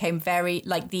because it became very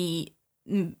the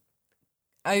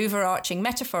overarching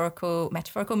metaphysical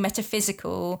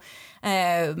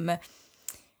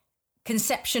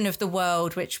conception of the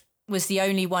world, which was the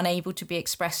only one able to be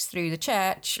expressed through the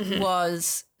church,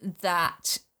 was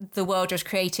that the world was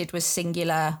created was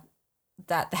singular,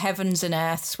 that the heavens and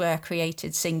earths were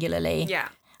created singularly. Yeah.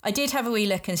 I did have a wee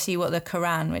look and see what the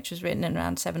Quran, which was written in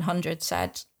around 700,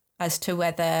 said as to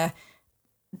whether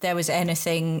there was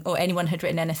anything or anyone had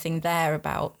written anything there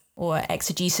about or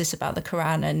exegesis about the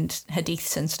Quran and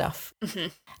hadiths and stuff. Mm-hmm.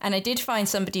 And I did find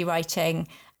somebody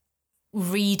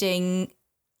reading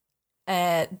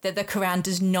that the Quran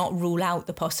does not rule out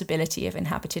the possibility of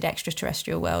inhabited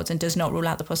extraterrestrial worlds and does not rule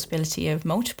out the possibility of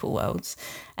multiple worlds.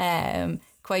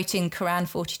 Quoting Quran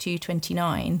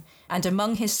 42:29, and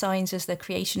among his signs is the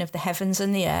creation of the heavens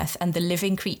and the earth and the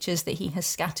living creatures that he has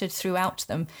scattered throughout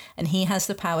them, and he has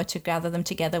the power to gather them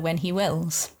together when he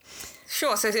wills.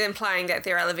 Sure, so implying that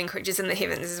there are living creatures in the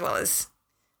heavens as well as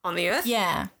on the earth?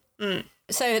 Yeah. Mm.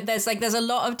 So there's a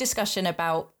lot of discussion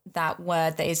about that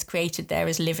word that is created there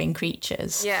as living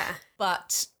creatures. Yeah.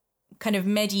 But kind of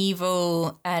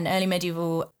medieval and early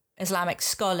medieval Islamic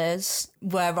scholars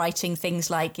were writing things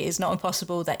like, it is not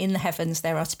impossible that in the heavens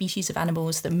there are species of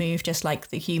animals that move just like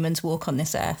the humans walk on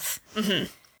this earth. Mm-hmm.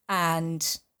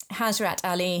 and Hazrat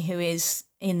Ali, who is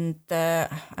in the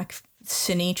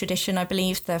Sunni tradition, I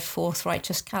believe, the fourth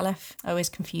righteous caliph. I always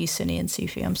confuse Sunni and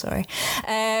Sufi, I'm sorry.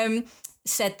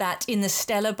 Said that in the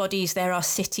stellar bodies there are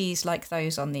cities like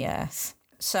those on the earth.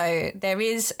 So there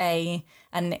is an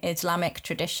Islamic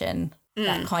tradition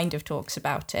that kind of talks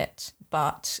about it,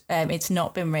 but it's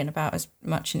not been written about as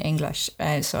much in English,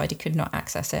 so I could not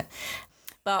access it.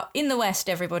 But in the West,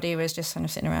 everybody was just kind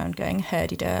of sitting around going,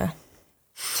 hurdy-dur.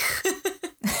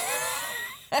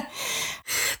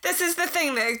 This is the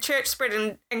thing, the church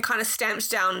spread and kind of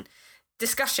stamped down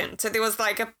discussion. So there was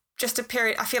like just a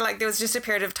period, I feel like there was just a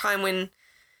period of time when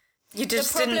you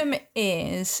just The problem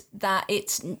is that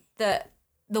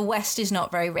the West is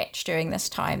not very rich during this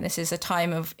time. This is a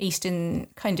time of Eastern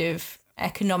kind of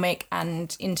economic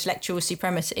and intellectual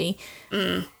supremacy.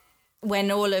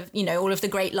 When all of the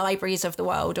great libraries of the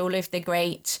world, all of the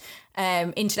great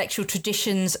intellectual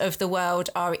traditions of the world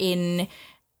are in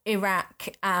Iraq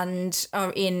and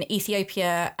are in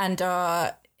Ethiopia and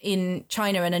are in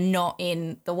China and are not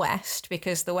in the West,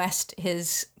 because the West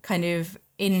is kind of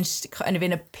in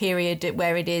a period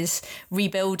where it is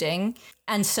rebuilding.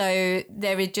 And so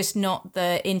there is just not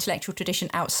the intellectual tradition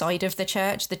outside of the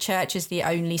church. The church is the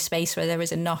only space where there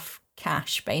is enough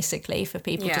cash, basically, for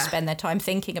people to spend their time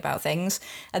thinking about things.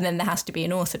 And then there has to be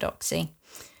an orthodoxy.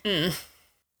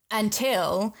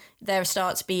 Until there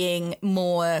starts being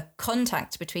more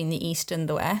contact between the East and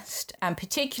the West. And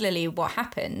particularly what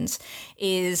happens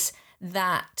is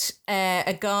that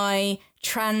a guy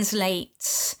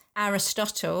translates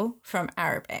Aristotle from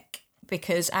Arabic,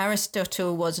 because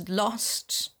Aristotle was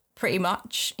lost pretty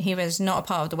much. He was not a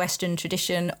part of the Western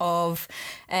tradition of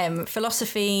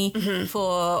philosophy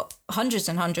for hundreds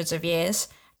and hundreds of years,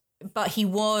 but he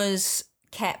was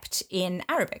kept in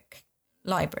Arabic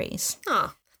libraries.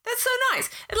 Oh, that's so nice.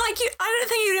 And I don't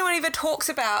think anyone even talks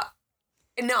about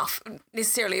enough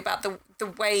necessarily about the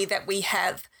way that we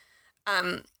have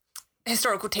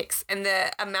historical texts and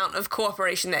the amount of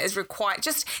cooperation that is required.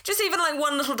 Just even like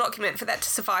one little document for that to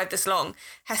survive this long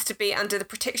has to be under the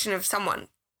protection of someone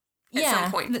at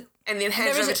some point, and then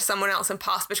handed over to someone else and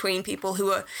passed between people who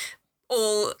are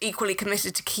all equally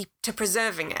committed to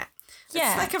preserving it.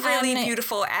 It's like a really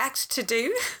beautiful act to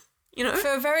do. You know?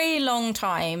 For a very long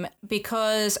time,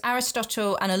 because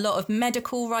Aristotle and a lot of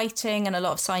medical writing and a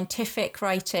lot of scientific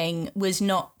writing was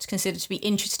not considered to be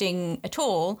interesting at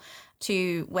all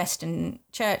to Western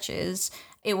churches,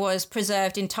 it was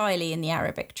preserved entirely in the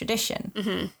Arabic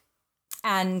tradition.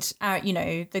 And,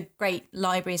 the great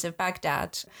libraries of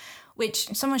Baghdad, which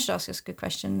someone should ask us a good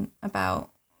question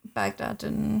about Baghdad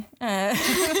and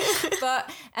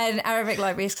Arabic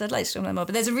libraries, because I'd like to talk about more.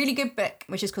 But there's a really good book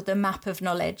which is called The Map of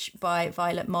Knowledge by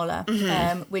Violet Moller,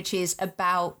 which is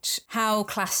about how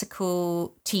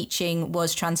classical teaching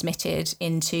was transmitted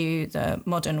into the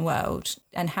modern world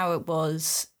and how it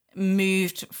was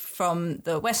moved from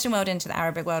the Western world into the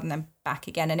Arabic world and then back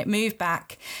again. And it moved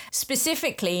back,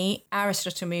 specifically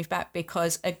Aristotle moved back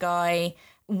because a guy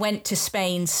went to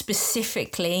Spain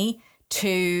specifically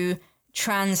to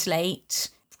translate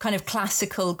kind of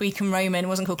classical Greek and Roman, it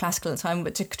wasn't called classical at the time,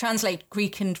 but to translate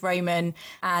Greek and Roman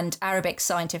and Arabic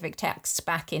scientific texts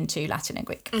back into Latin and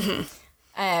Greek.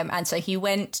 And so he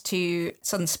went to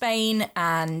southern Spain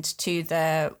and to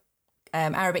the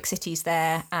Arabic cities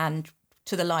there and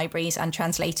to the libraries and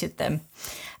translated them.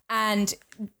 And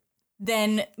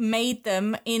then made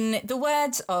them, in the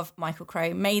words of Michael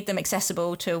Crow, made them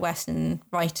accessible to Western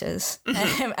writers.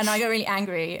 And I got really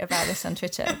angry about this on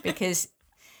Twitter because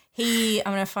I'm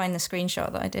going to find the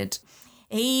screenshot that I did.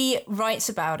 He writes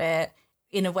about it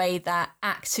in a way that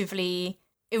actively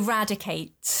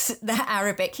eradicates the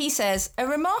Arabic. He says, a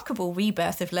remarkable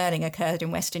rebirth of learning occurred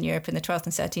in Western Europe in the 12th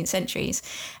and 13th centuries,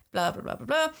 blah, blah, blah, blah,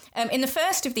 blah. In the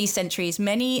first of these centuries,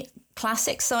 many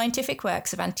classic scientific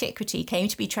works of antiquity came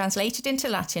to be translated into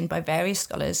Latin by various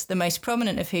scholars, the most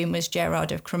prominent of whom was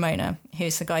Gerard of Cremona,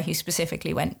 who's the guy who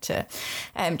specifically went to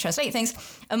translate things.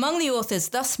 Among the authors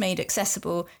thus made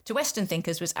accessible to Western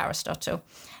thinkers was Aristotle.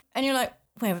 And you're like,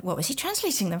 what was he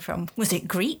translating them from? Was it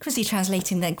Greek? Was he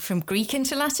translating them from Greek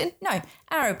into Latin? No,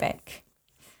 Arabic.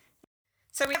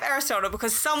 So we have Aristotle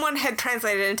because someone had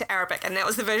translated it into Arabic and that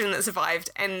was the version that survived.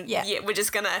 And we're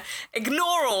just going to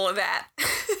ignore all of that.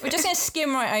 We're just going to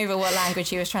skim right over what language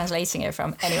he was translating it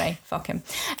from. Anyway, fuck him.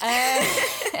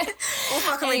 We'll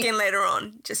fuck him again later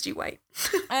on. Just you wait.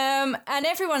 And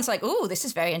everyone's like, oh, this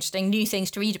is very interesting. New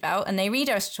things to read about. And they read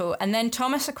Aristotle. And then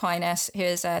Thomas Aquinas, who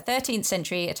is a 13th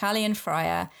century Italian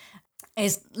friar,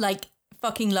 is like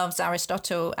fucking loves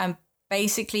Aristotle and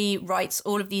basically writes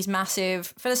all of these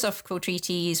massive philosophical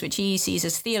treatises, which he sees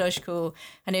as theological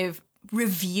kind of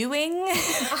reviewing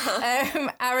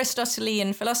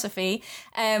Aristotelian philosophy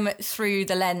through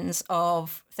the lens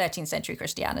of 13th century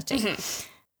Christianity. Mm-hmm.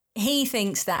 He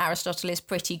thinks that Aristotle is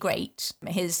pretty great.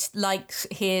 His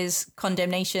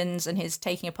condemnations and his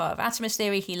taking apart of atomist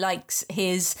theory. He likes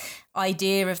his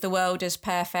idea of the world as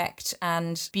perfect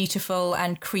and beautiful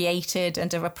and created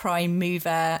and of a prime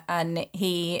mover. And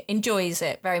he enjoys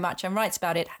it very much and writes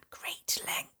about it at great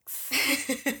length.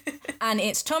 And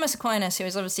it's Thomas Aquinas, who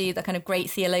is obviously the kind of great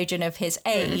theologian of his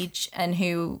age and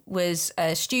who was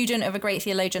a student of a great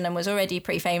theologian and was already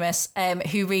pretty famous,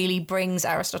 who really brings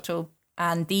Aristotle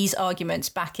and these arguments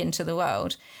back into the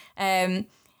world. And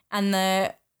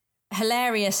the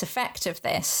hilarious effect of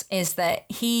this is that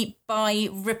he, by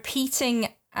repeating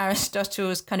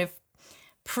Aristotle's kind of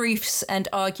proofs and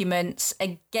arguments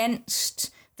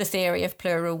against the theory of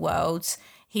plural worlds,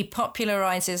 he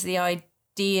popularizes the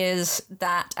ideas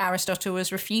that Aristotle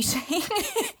was refuting.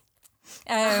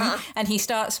 And he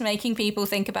starts making people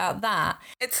think about that.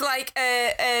 It's like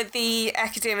the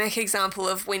academic example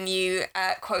of when you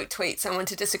quote tweet someone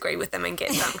to disagree with them and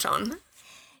get dumped on.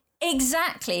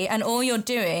 Exactly. And all you're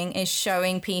doing is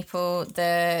showing people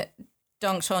the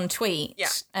dunked on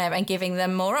tweet and giving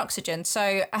them more oxygen.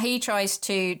 So he tries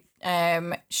to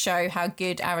show how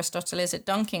good Aristotle is at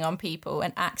dunking on people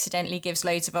and accidentally gives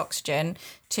loads of oxygen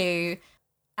to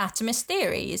atomist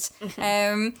theories.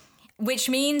 Mm-hmm. Which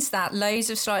means that loads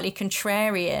of slightly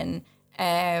contrarian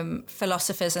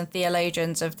philosophers and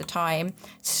theologians of the time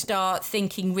start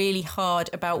thinking really hard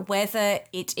about whether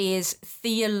it is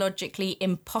theologically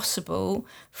impossible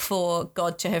for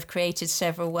God to have created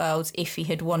several worlds if he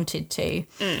had wanted to.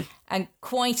 Mm. And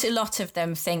quite a lot of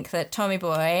them think that Tommy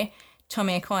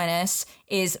Aquinas,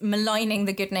 is maligning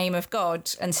the good name of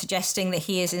God and suggesting that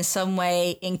he is in some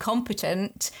way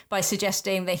incompetent by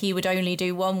suggesting that he would only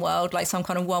do one world, like some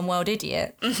kind of one world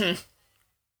idiot. Mm-hmm.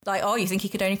 Like, oh, you think he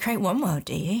could only create one world,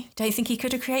 do you? Don't you think he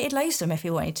could have created loads of them if he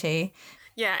wanted to?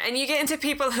 Yeah, and you get into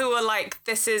people who are like,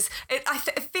 this is... It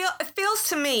feels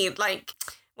to me like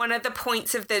one of the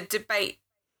points of the debate.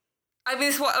 I mean,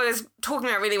 this is what I was talking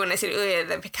about really when I said earlier,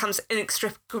 that becomes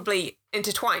inextricably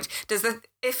intertwined.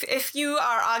 If you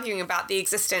are arguing about the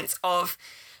existence of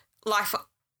life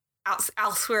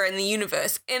elsewhere in the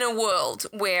universe, in a world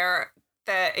where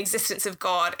the existence of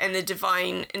God and the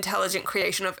divine intelligent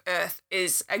creation of Earth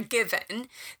is a given,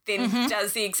 then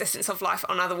does the existence of life,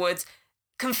 in other words,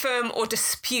 confirm or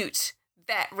dispute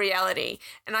that reality?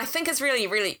 And I think it's really,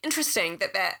 really interesting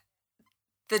that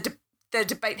the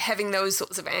debate having those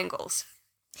sorts of angles.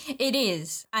 It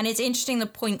is. And it's interesting the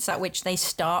points at which they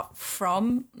start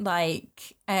from,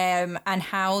 like, and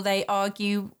how they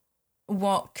argue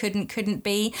what couldn't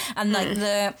be. And like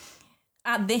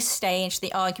at this stage,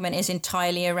 the argument is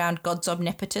entirely around God's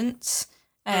omnipotence.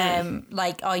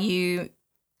 Like, are you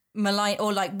malign,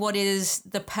 or like, what is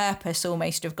the purpose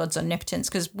almost of God's omnipotence?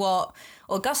 Because what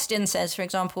Augustine says, for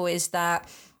example, is that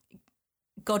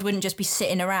God wouldn't just be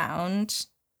sitting around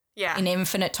in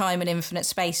infinite time and infinite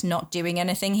space not doing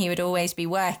anything. He would always be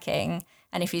working.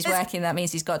 And if he's working, that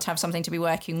means he's got to have something to be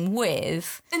working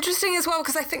with. Interesting as well,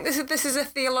 because I think this is a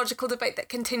theological debate that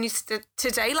continues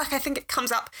today. Like, I think it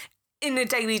comes up in a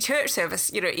daily church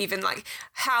service, you know, even like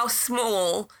how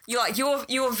small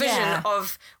your vision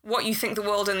of what you think the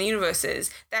world and the universe is,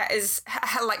 that is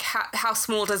how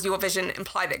small does your vision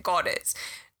imply that God is?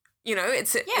 You know,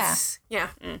 it's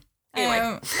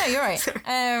Anyway. No, you're right.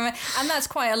 And that's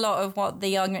quite a lot of what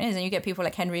the argument is. And you get people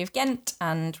like Henry of Ghent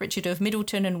and Richard of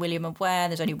Middleton and William of Ware.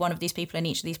 There's only one of these people in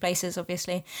each of these places,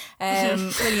 obviously.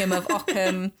 William of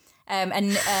Ockham.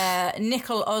 And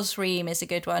Nicol Osrem is a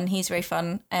good one. He's very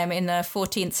fun. In the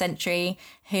 14th century,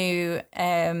 who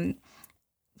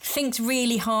thinks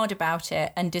really hard about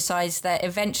it and decides that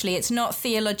eventually it's not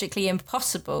theologically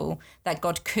impossible that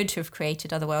God could have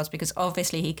created other worlds, because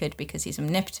obviously he could, because he's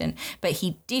omnipotent, but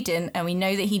he didn't, and we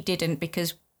know that he didn't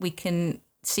because we can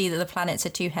see that the planets are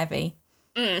too heavy.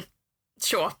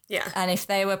 Sure, yeah. And if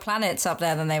there were planets up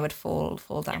there, then they would fall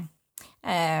down.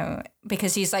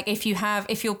 Because he's like, if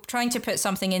you're trying to put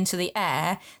something into the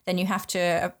air, then you have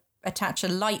to attach a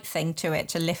light thing to it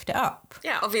to lift it up.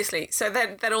 Yeah, obviously. So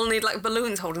they'd all need like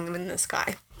balloons holding them in the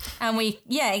sky. And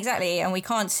exactly. And we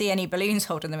can't see any balloons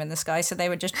holding them in the sky, so they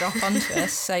would just drop onto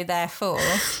us. So therefore,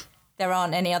 there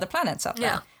aren't any other planets up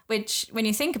there. Which, when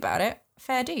you think about it,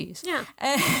 fair dues.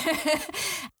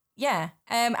 Yeah.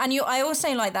 And I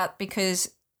also like that because,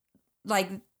 like,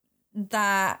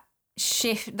 that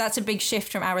shift, that's a big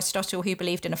shift from Aristotle, who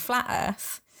believed in a flat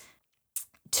Earth,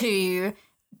 to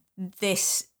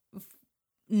this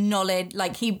knowledge,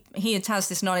 like he has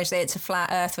this knowledge that it's a flat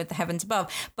Earth with the heavens above,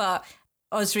 but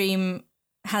Osrem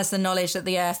has the knowledge that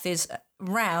the Earth is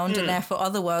round and therefore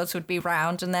other worlds would be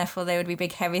round and therefore there would be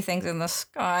big heavy things in the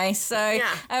sky. So,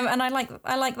 and I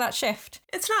like that shift.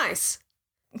 It's nice.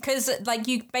 Because, like,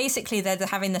 you basically, they're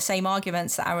having the same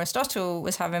arguments that Aristotle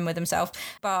was having with himself,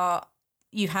 but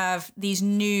you have these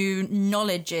new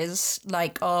knowledges,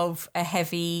 like, of a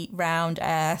heavy, round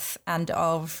Earth and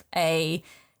of a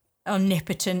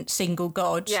omnipotent single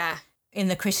God. Yeah. In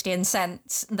the Christian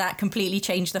sense, that completely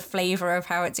changed the flavour of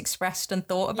how it's expressed and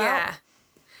thought about. Yeah.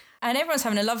 And everyone's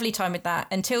having a lovely time with that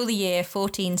until the year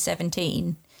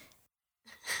 1417,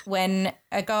 when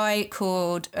a guy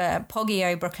called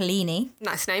Poggio Broccolini...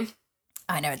 Nice name.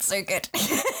 I know, it's so good.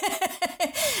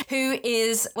 Who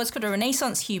is what's called a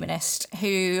Renaissance humanist,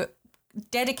 who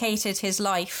dedicated his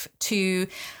life to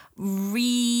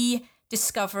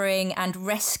rediscovering and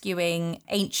rescuing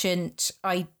ancient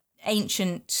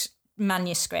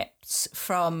manuscripts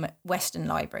from Western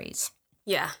libraries.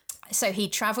 Yeah. So he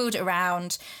travelled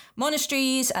around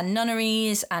monasteries and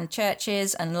nunneries and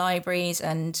churches and libraries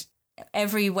and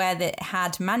everywhere that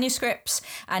had manuscripts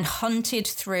and hunted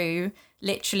through,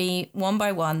 literally one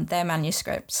by one, their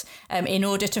manuscripts in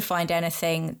order to find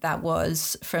anything that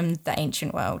was from the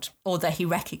ancient world or that he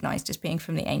recognised as being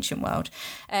from the ancient world.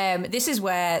 This is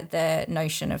where the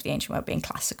notion of the ancient world being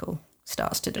classical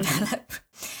starts to develop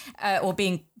or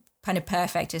being kind of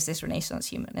perfect is this Renaissance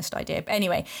humanist idea. But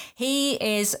anyway, he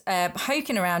is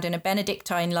hoking around in a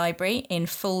Benedictine library in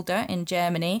Fulda in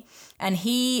Germany, and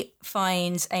he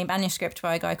finds a manuscript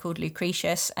by a guy called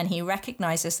Lucretius, and he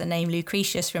recognises the name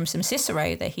Lucretius from some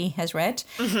Cicero that he has read,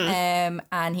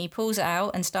 and he pulls it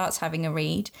out and starts having a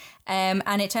read,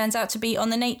 and it turns out to be on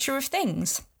the nature of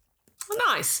things. Oh,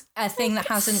 nice. A thing that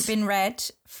hasn't been read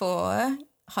for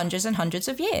hundreds and hundreds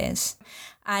of years.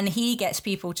 And he gets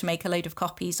people to make a load of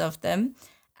copies of them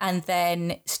and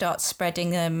then starts spreading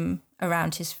them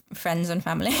around his friends and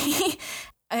family.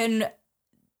 And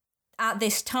at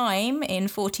this time, in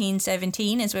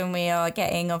 1417, is when we are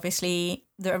getting, obviously,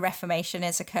 the Reformation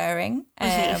is occurring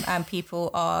and people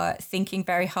are thinking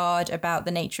very hard about the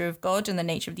nature of God and the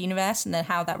nature of the universe and then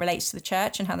how that relates to the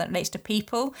church and how that relates to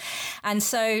people. And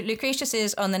so Lucretius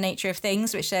is on the nature of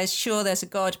things, which says, sure, there's a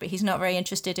God, but he's not very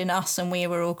interested in us and we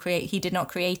were all he did not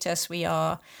create us. We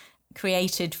are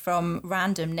created from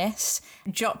randomness.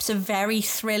 Drops a very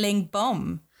thrilling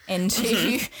bomb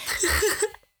into...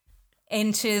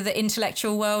 into the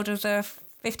intellectual world of the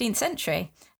 15th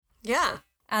century. Yeah.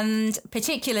 And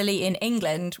particularly in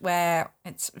England, where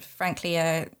it's frankly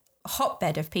a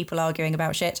hotbed of people arguing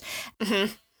about shit,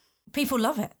 people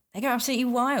love it. They go absolutely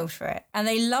wild for it. And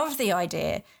they love the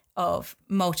idea of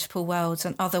multiple worlds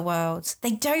and other worlds.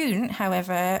 They don't,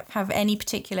 however, have any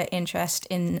particular interest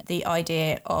in the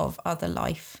idea of other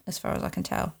life, as far as I can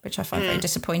tell, which I find very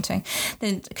disappointing.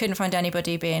 They couldn't find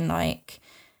anybody being like,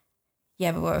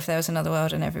 yeah, but what if there was another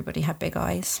world and everybody had big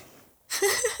eyes?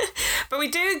 But we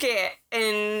do get,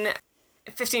 in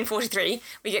 1543,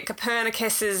 we get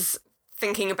Copernicus's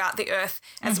thinking about the Earth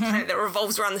as a planet that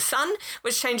revolves around the sun,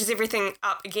 which changes everything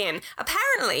up again.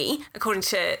 Apparently, according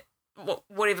to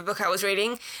whatever book I was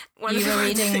reading... You were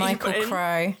reading Michael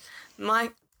Crowe.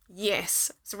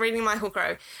 Yes, so reading Michael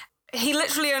Crowe. He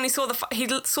literally only saw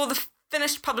the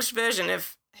finished published version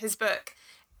of his book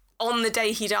on the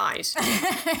day he died.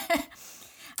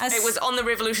 It was on the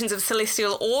revolutions of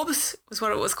celestial orbs, was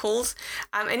what it was called.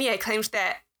 And yeah, it claimed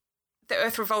that the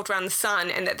Earth revolved around the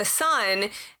sun and that the sun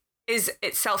is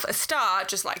itself a star,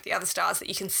 just like the other stars that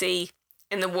you can see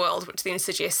in the world, which then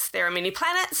suggests there are many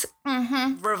planets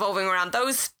revolving around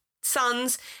those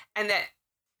suns, and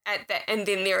and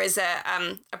then there is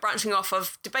a branching off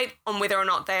of debate on whether or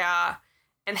not they are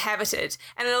inhabited.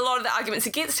 And a lot of the arguments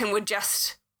against him were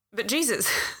just, but Jesus...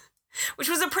 Which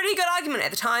was a pretty good argument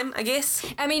at the time, I guess.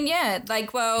 I mean, yeah,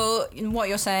 like, well, what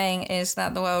you're saying is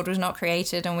that the world was not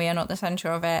created and we are not the centre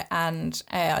of it, and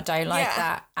I don't like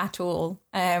that at all.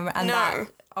 And that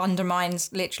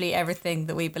undermines literally everything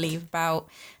that we believe about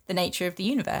the nature of the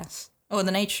universe or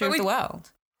the nature of the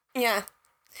world. Yeah.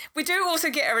 We do also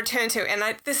get a return to, and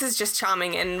this is just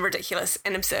charming and ridiculous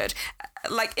and absurd,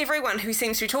 like everyone who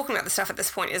seems to be talking about this stuff at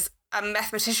this point is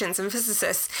mathematicians and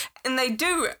physicists, and they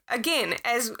do, again,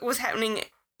 as was happening,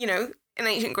 in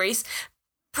ancient Greece,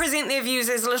 present their views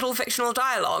as little fictional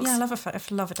dialogues. Yeah, I love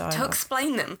a dialogue. To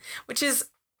explain them, which is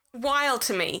wild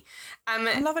to me.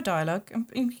 I love a dialogue.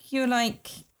 You're like,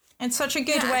 it's such a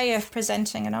good way of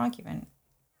presenting an argument.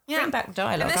 Yeah. Bring back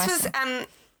dialogue. And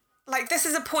this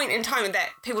is a point in time that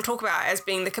people talk about as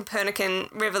being the Copernican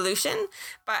revolution,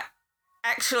 but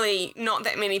actually not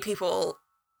that many people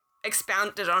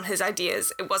expounded on his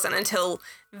ideas. It wasn't until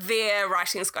their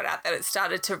writings got out that it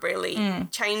started to really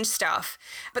change stuff.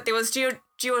 But there was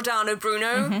Giordano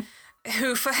Bruno,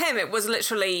 who for him it was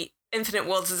literally infinite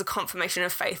worlds as a confirmation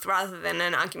of faith rather than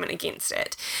an argument against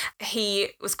it. He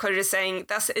was quoted as saying,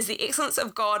 "Thus is the excellence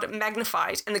of God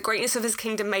magnified and the greatness of his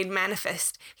kingdom made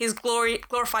manifest. He is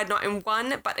glorified not in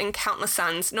one, but in countless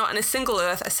suns, not in a single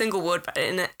earth, a single wood, but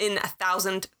in a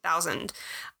thousand,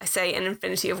 I say an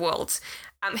infinity of worlds."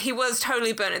 He was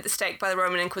totally burnt at the stake by the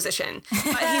Roman Inquisition,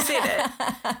 but he said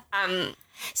it.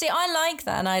 See, I like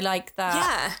that, and I like that.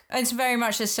 Yeah. It's very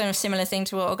much a sort of similar thing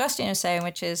to what Augustine was saying,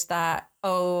 which is that,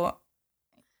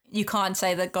 you can't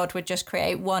say that God would just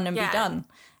create one and be done.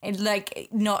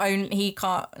 Not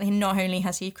only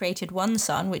has he created one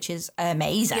sun, which is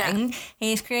amazing,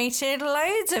 he's created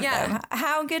loads of them.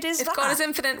 How good is that? If God is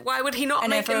infinite, why would he not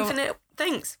make infinite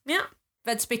things? Yeah.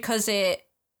 That's because it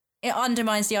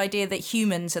undermines the idea that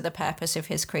humans are the purpose of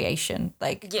his creation.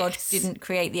 God didn't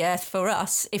create the earth for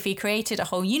us. If he created a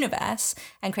whole universe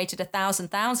and created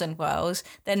 1,000 worlds,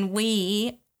 then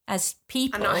we as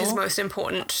people... are not his most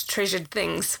important treasured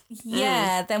things.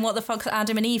 Yeah, then what the fuck's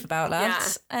Adam and Eve about,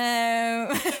 lads?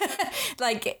 Yeah.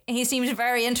 He seems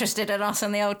very interested in us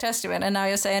in the Old Testament, and now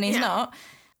you're saying he's not.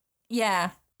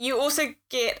 Yeah. You also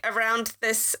get around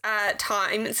this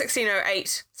time,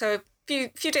 1608, so a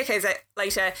few decades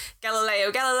later,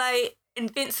 Galileo Galilei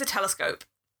invents the telescope,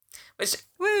 which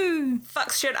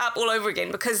fucks shit up all over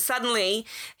again, because suddenly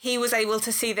he was able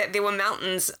to see that there were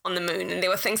mountains on the moon and there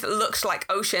were things that looked like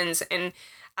oceans, and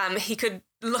he could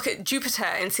look at Jupiter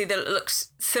and see that it looked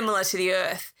similar to the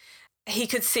Earth. He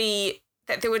could see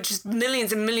that there were just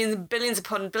millions and millions and billions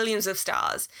upon billions of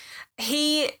stars.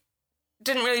 He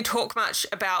didn't really talk much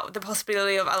about the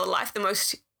possibility of other life. The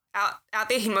most out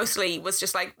there, he mostly was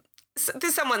just like,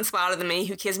 there's someone smarter than me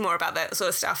who cares more about that sort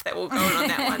of stuff that will go on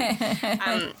that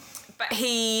one. But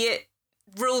he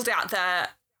ruled out the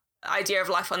idea of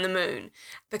life on the moon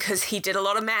because he did a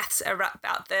lot of maths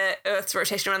about the Earth's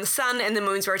rotation around the sun and the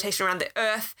moon's rotation around the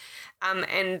Earth.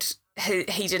 And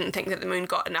he didn't think that the moon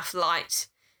got enough light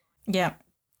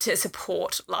to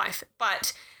support life.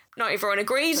 But not everyone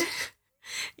agreed.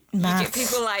 Maths. You get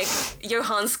people like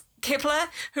Johannes Kepler,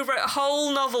 who wrote a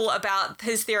whole novel about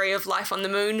his theory of life on the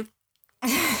moon,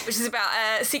 which is about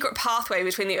a secret pathway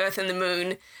between the Earth and the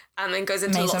moon, and goes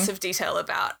into lots of detail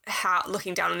about how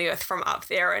looking down on the Earth from up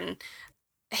there. And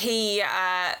he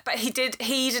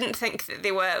didn't think that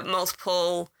there were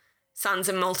multiple suns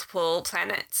and multiple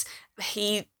planets.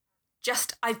 He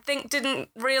just, I think, didn't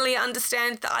really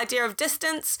understand the idea of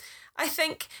distance,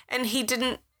 and he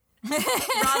didn't.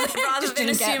 Rather than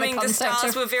assuming the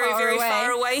stars were very, very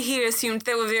far away, he assumed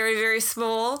they were very, very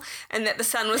small, and that the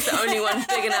sun was the only one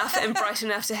big enough and bright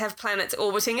enough to have planets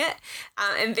orbiting it,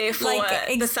 and therefore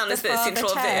the sun is the central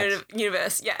of the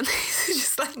universe. Yeah,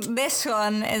 just like this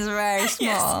one is very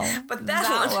small, but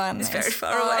that one is very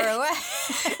far away.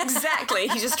 Exactly,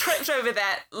 he just tripped over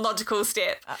that logical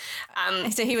step.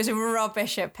 So he was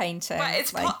rubbish at painting.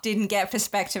 But didn't get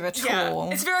perspective at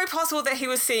all. It's very possible that he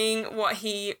was seeing what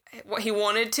he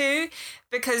wanted to,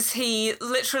 because he in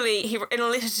a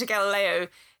letter to Galileo,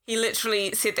 he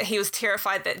literally said that he was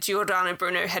terrified that Giordano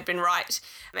Bruno had been right,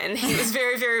 and he was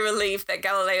very, very relieved that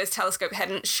Galileo's telescope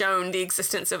hadn't shown the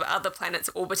existence of other planets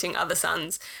orbiting other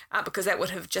suns, because that would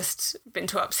have just been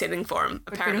too upsetting for him,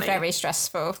 apparently. It would have been very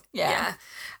stressful. Yeah.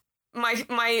 My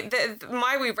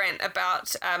wee rant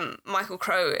about Michael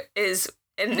Crowe is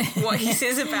in what he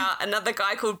says about another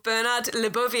guy called Bernard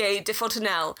Lebouvier de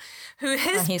Fontenelle, who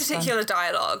his particular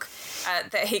dialogue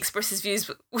that he expresses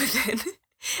views within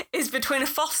is between a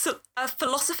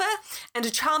philosopher and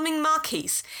a charming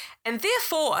marquise, and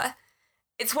therefore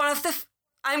it's one of the,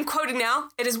 I'm quoting now,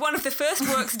 it is one of the first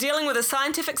works dealing with a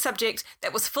scientific subject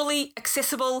that was fully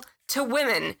accessible to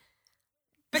women,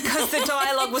 because the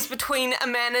dialogue was between a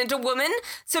man and a woman.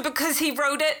 So because he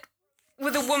wrote it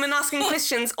with a woman asking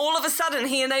questions, all of a sudden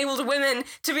he enabled women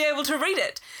to be able to read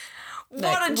it.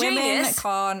 What a genius. Women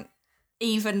can't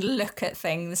even look at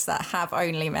things that have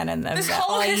only men in them. This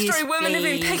whole history, women have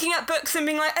been picking up books and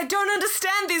being like, I don't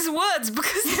understand these words,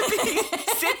 because they're being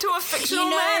said to a fictional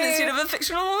man instead of a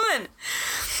fictional woman.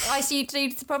 I see.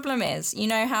 The problem is, you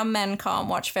know how men can't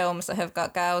watch films that have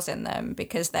got girls in them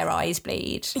because their eyes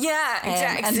bleed. Yeah,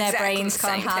 exactly. And their brains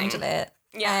can't handle it.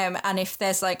 Yeah. And if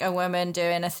there's like a woman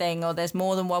doing a thing, or there's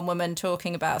more than one woman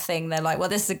talking about a thing, they're like, well,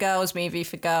 this is a girls' movie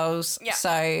for girls. Yeah.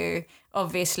 So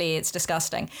obviously it's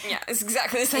disgusting. Yeah, it's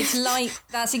exactly the same. It's like,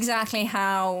 that's exactly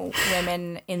how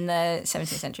women in the 17th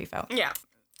century felt. Yeah.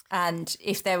 And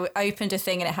if they opened a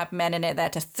thing and it had men in it, they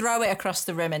had to throw it across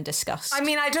the room in disgust. I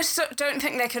mean, I just don't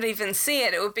think they could even see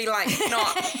it. It would be like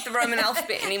not the Roman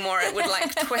alphabet anymore. It would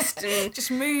like twist and just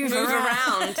move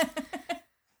around.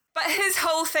 But his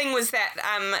whole thing was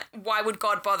that why would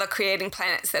God bother creating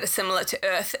planets that are similar to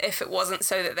Earth if it wasn't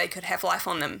so that they could have life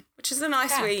on them, which is a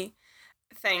nice wee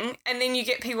thing. And then you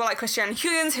get people like Christian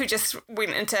Huygens who just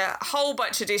went into a whole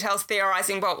bunch of details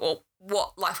theorising about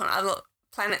what life on other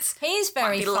planets He's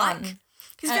very fun. Like.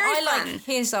 He's very fun. I like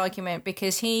his argument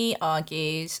because he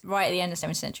argues right at the end of the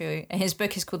 17th century, his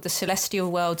book is called The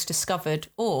Celestial Worlds Discovered,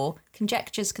 or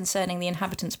Conjectures Concerning the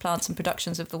Inhabitants, Plants and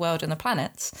Productions of the World and the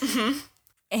Planets. Mm-hmm.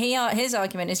 His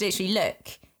argument is literally,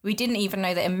 look, we didn't even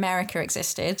know that America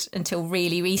existed until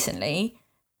really recently.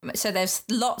 So there's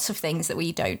lots of things that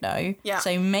we don't know. Yeah.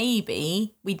 So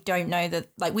maybe we don't know that,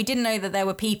 like, we didn't know that there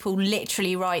were people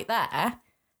literally right there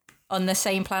on the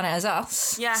same planet as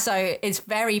us. Yeah. So it's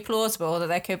very plausible that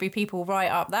there could be people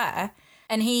right up there.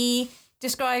 And he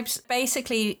describes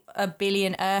basically a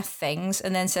billion Earth things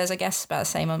and then says, I guess, about the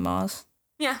same on Mars.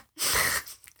 Yeah.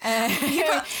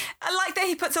 I like that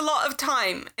he puts a lot of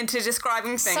time into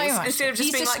describing things instead of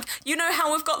just being like, you know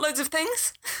how we've got loads of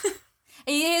things?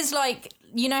 He is like,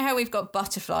 you know how we've got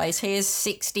butterflies? Here's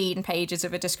 16 pages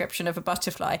of a description of a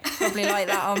butterfly. Probably like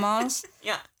that on Mars.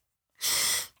 Yeah.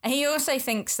 And he also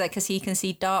thinks that because he can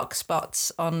see dark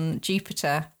spots on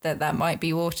Jupiter, that might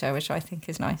be water, which I think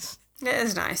is nice. It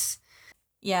is nice.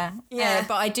 Yeah. Yeah.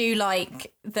 But I do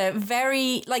like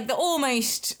the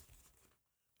almost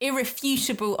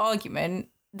irrefutable argument.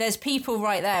 There's people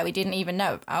right there we didn't even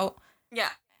know about. Yeah.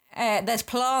 There's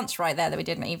plants right there that we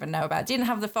didn't even know about. Didn't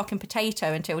have the fucking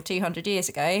potato until 200 years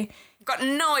ago. Got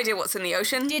no idea what's in the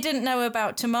ocean. Didn't know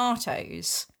about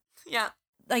tomatoes. Yeah.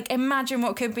 Like, imagine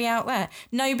what could be out there.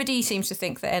 Nobody seems to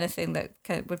think that anything that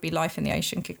would be life in the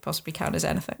ocean could possibly count as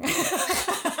anything.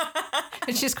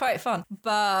 Which is quite fun.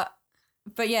 But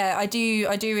yeah, I do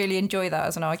really enjoy that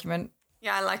as an argument.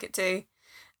 Yeah, I like it too.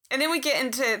 And then we get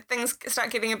into things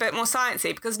start getting a bit more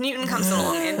sciencey because Newton comes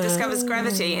along and discovers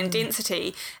gravity and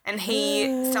density, and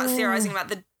he starts theorising about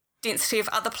the density of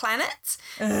other planets.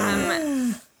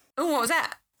 Oh, what was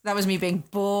that? That was me being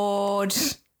bored.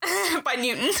 By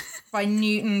Newton. By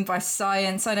Newton, by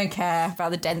science. I don't care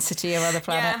about the density of other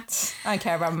planets. Yeah. I don't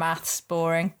care about maths.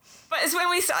 Boring. But it's when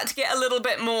we start to get a little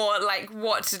bit more like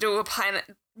what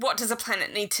does a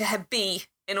planet need to be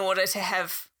in order to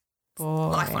have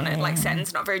life on it, like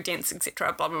Saturn's not very dense,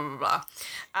 etc. Blah blah blah blah,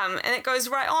 and it goes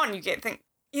right on. You get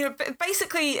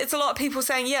basically it's a lot of people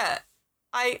saying, yeah,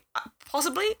 I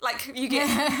possibly like you get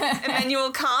Immanuel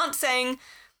Kant saying,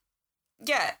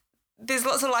 yeah, there's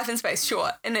lots of life in space,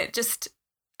 sure, and it just,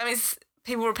 I mean, it's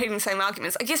people repeating the same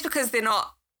arguments. I guess because they're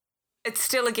not. It's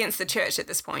still against the church at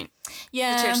this point.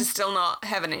 Yeah, the church is still not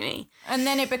having any. And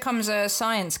then it becomes a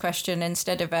science question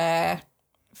instead of a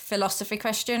philosophy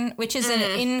question, which is an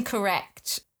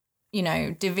incorrect,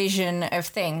 division of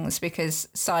things, because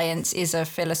science is a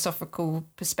philosophical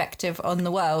perspective on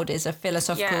the world, is a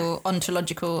philosophical,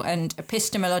 ontological and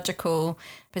epistemological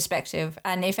perspective.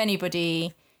 And if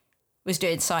anybody was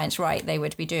doing science right, they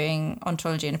would be doing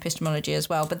ontology and epistemology as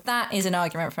well. But that is an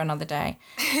argument for another day.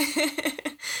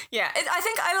 Yeah, I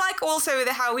think I like also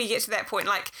how we get to that point.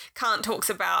 Like Kant talks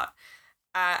about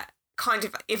kind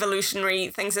of evolutionary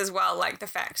things as well, like the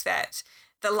fact that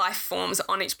the life forms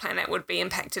on each planet would be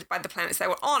impacted by the planets they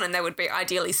were on, and they would be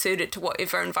ideally suited to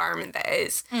whatever environment that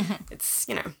is. Mm-hmm. It's,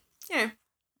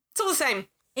 it's all the same.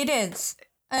 It is.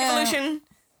 Evolution,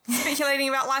 speculating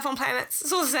about life on planets,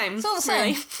 it's all the same. It's all the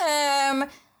same. Really.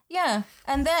 Yeah,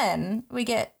 and then we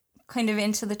get kind of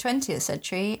into the 20th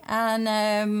century,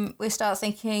 and we start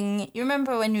thinking, you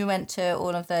remember when we went to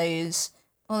all those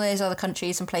other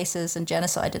countries and places and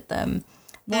genocided them?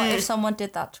 What if someone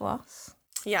did that to us?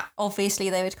 Yeah. Obviously,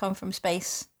 they would come from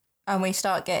space, and we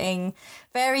start getting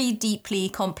very deeply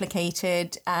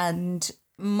complicated and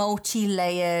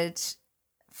multi-layered,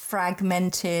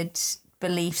 fragmented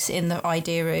beliefs in the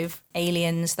idea of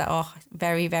aliens that are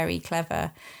very, very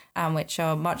clever and which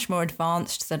are much more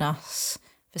advanced than us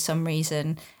for some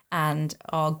reason, and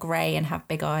are grey and have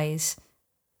big eyes,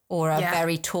 or are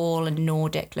very tall and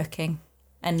Nordic looking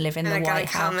and live in the White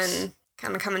House.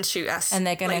 Come and shoot us. And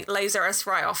they're going to laser us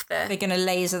right off there. They're going to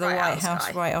laser the White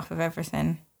House right off of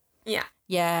everything. Yeah.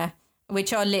 Yeah,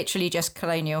 which are literally just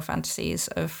colonial fantasies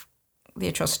of the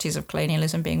atrocities of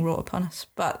colonialism being wrought upon us.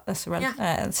 But that's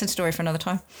it's a story for another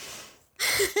time.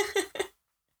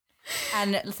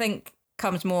 And I think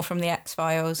comes more from the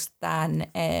X-Files than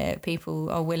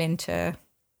people are willing to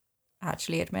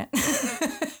actually admit.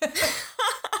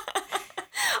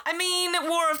 I mean, that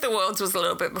War of the Worlds was a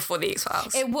little bit before the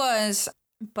X-Files. It was,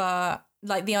 but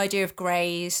like the idea of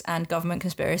greys and government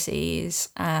conspiracies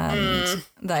and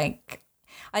like,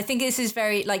 I think this is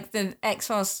very, like the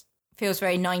X-Files feels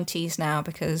very 90s now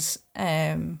because,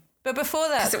 but before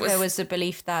that there was the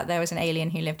belief that there was an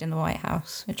alien who lived in the White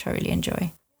House, which I really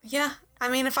enjoy. Yeah. I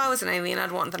mean, if I was an alien,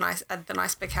 I'd want the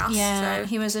nice big house. Yeah, so.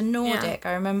 he was a Nordic. Yeah.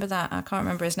 I remember that. I can't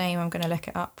remember his name. I'm going to look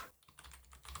it up.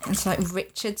 It's like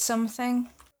Richard something.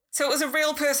 So it was a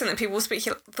real person that people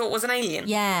thought was an alien?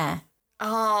 Yeah.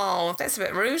 Oh, that's a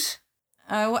bit rude.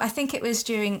 Oh, I think it was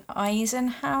during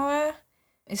Eisenhower.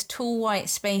 It's tall white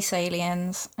space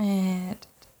aliens.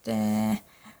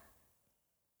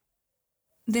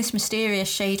 This mysterious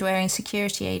shade-wearing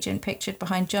security agent pictured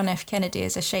behind John F. Kennedy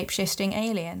as a shape-shifting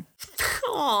alien.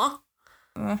 Aww.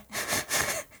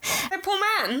 That poor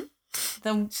man.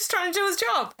 Just trying to do his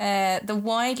job. The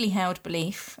widely held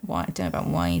belief, I don't know about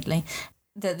widely,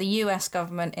 that the US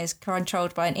government is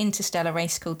controlled by an interstellar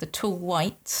race called the Tall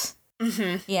Whites.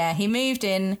 Mm-hmm. Yeah, he moved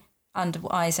in under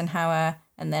Eisenhower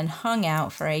and then hung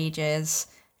out for ages.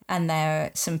 And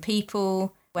there some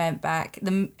people went back.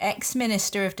 The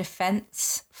ex-Minister of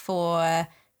Defence for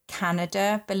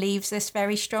Canada believes this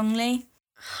very strongly.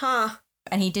 Huh.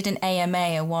 And he did an AMA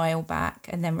a while back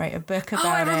and then wrote a book about it.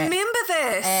 Oh, I remember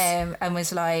this. And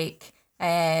was like,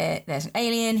 there's an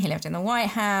alien, he lived in the White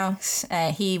House.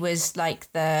 He was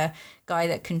like the guy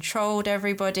that controlled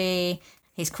everybody.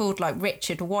 He's called like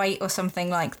Richard White or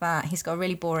something like that. He's got a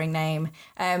really boring name.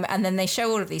 And then they show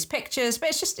all of these pictures, but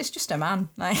it's just a man.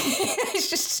 Like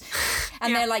it's just,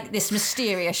 and they're like this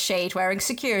mysterious shade-wearing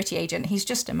security agent. He's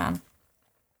just a man.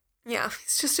 Yeah,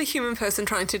 he's just a human person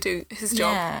trying to do his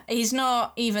job. Yeah, he's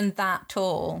not even that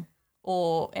tall,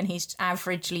 and he's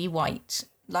averagely white.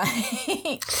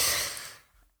 Like,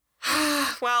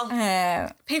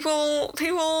 well,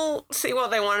 people see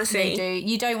what they want to see. They do.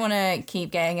 You don't want to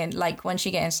keep getting in. Like, once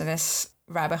you get into this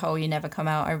rabbit hole, you never come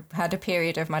out. I had a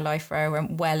period of my life where I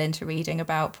went well into reading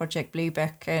about Project Blue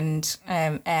Book and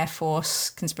Air Force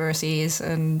conspiracies,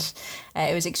 and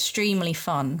it was extremely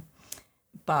fun.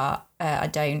 But I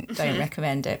don't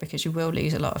recommend it because you will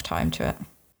lose a lot of time to it.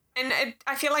 And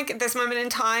I feel like at this moment in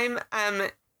time,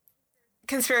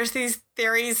 conspiracy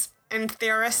theories and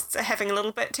theorists are having a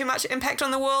little bit too much impact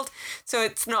on the world. So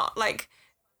it's not like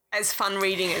as fun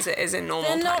reading as it is in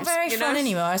normal times. They're not very fun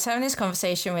anymore. I was having this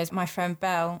conversation with my friend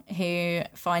Belle, who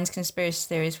finds conspiracy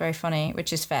theories very funny,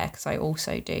 which is fair because I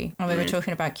also do. And we were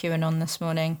talking about QAnon this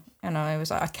morning, and I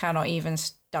was like, I cannot even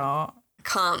start.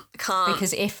 Can't.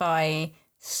 Because if I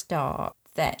start,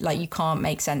 that like you can't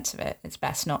make sense of it. It's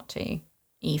best not to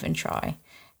even try.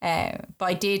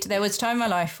 But there was a time in my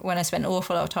life when I spent an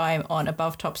awful lot of time on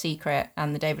Above Top Secret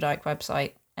and the David Icke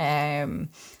website and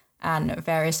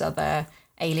various other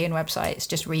alien websites,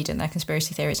 just reading their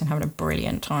conspiracy theories and having a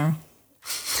brilliant time.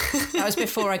 That was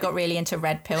before I got really into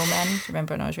red pill men. Do you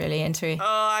remember when I was really into? Oh,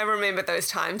 I remember those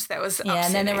times. That was upsetting.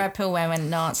 And then the red pill men went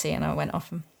Nazi and I went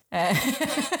off them.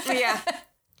 Yeah.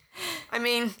 I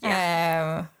mean,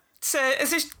 yeah. So it's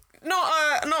just not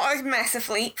a massive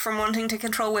leap from wanting to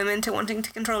control women to wanting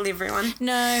to control everyone.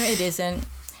 No, it isn't.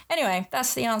 Anyway,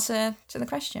 that's the answer to the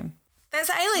question. That's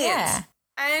aliens. Yeah.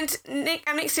 And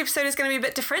our next episode is going to be a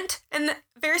bit different and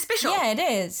very special. Yeah, it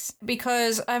is.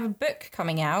 Because I have a book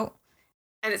coming out.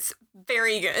 And it's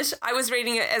very good. I was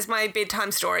reading it as my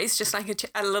bedtime stories, just like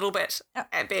a little bit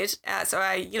at bed. So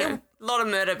a lot of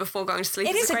murder before going to sleep.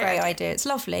 It is a great idea. It's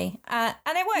lovely. And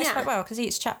it works quite well because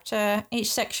each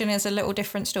section is a little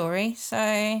different story.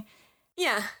 So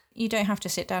yeah, you don't have to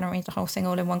sit down and read the whole thing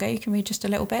all in one go. You can read just a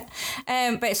little bit.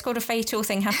 But it's called A Fatal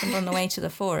Thing Happened on the Way to the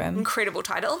Forum. Incredible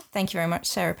title. Thank you very much.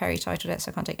 Sarah Perry titled it,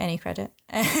 so I can't take any credit.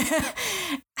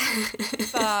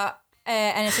 But...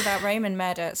 and it's about Roman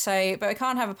murder. But we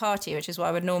can't have a party, which is what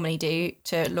I would normally do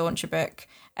to launch a book.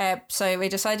 So we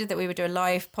decided that we would do a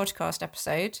live podcast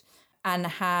episode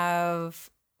and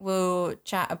we'll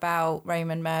chat about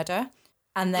Roman murder.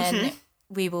 And then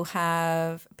we will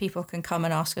have people can come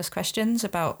and ask us questions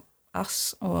about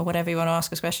us or whatever you want to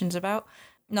ask us questions about.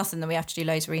 Nothing that we have to do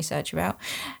loads of research about.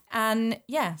 And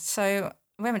yeah, so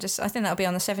I think that'll be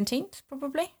on the 17th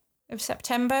probably. Of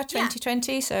September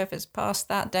 2020, so if it's past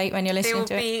that date when you're listening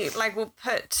to it, we'll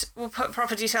put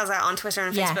proper details out on Twitter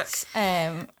and Facebook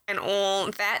and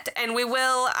all that, and we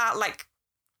will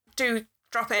do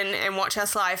drop in and watch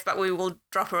us live, but we will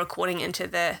drop a recording into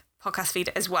the podcast feed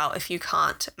as well if you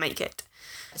can't make it.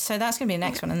 So that's going to be the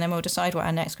next one, and then we'll decide what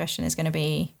our next question is going to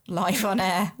be live on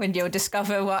air when you'll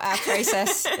discover what our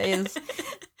process is.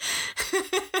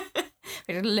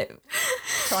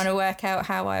 Trying to work out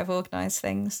how I've organised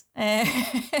things.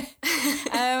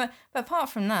 But apart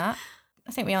from that,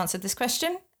 I think we answered this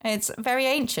question. It's very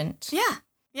ancient.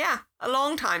 Yeah. A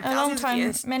long time. Thousands of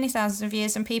years. Many thousands of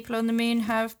years, and people on the moon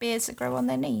have beards that grow on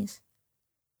their knees.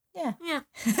 Yeah. Yeah.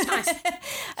 Nice.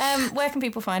 Where can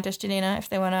people find us, Janina, if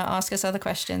they want to ask us other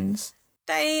questions?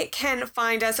 They can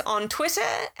find us on Twitter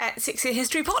at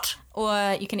SexyHistoryPod.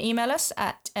 Or you can email us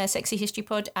at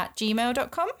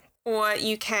sexyhistorypod@gmail.com. Or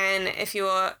you can,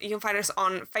 you can find us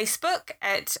on Facebook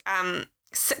at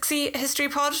Sexy History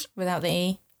Pod. Without the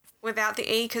E. Without the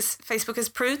E, because Facebook is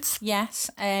prudes. Yes.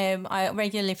 I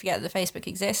regularly forget that Facebook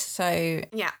exists, so...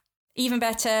 Yeah. Even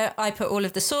better, I put all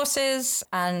of the sources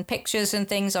and pictures and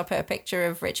things. I'll put a picture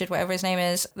of Richard, whatever his name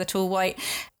is, the tall white,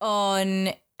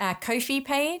 on our Ko-fi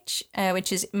page,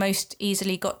 which is most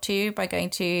easily got to by going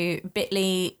to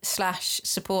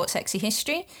bit.ly/support Sexy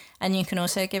History. And you can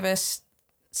also give us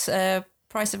a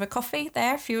price of a coffee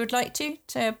there if you would like to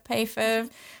pay for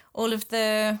all of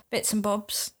the bits and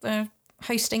bobs, the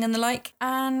hosting and the like.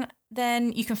 And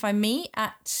then you can find me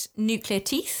at Nuclear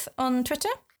Teeth on Twitter.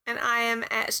 And I am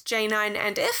at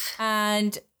J9andF.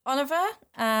 And Oliver,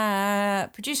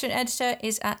 producer and editor,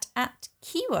 is at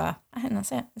Kiwa. I think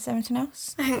that's it. Is there anything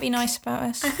else? Be nice about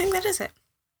us. I think that is it.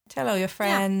 Tell all your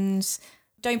friends. Yeah.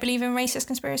 Don't believe in racist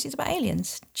conspiracies about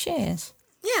aliens. Cheers.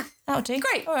 Yeah. That'll do.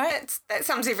 Great. All right. That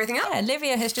sums everything up. Yeah,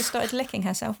 Livia has just started licking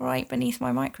herself right beneath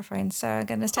my microphone. So I'm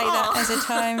going to take that as a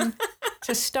time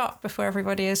to stop before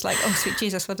everybody is like, oh, sweet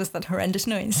Jesus, what is that horrendous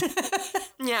noise?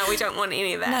 Yeah, we don't want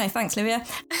any of that. No, thanks, Livia.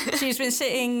 She's been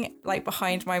sitting like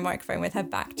behind my microphone with her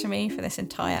back to me for this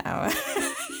entire hour.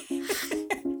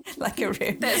 Like a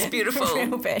real... That's beautiful. A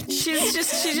real bitch.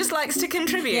 She just likes to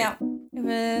contribute. Yeah.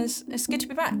 It's good to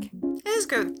be back. It is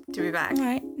good to be back. All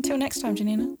right. Until next time,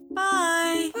 Janina.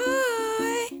 Bye.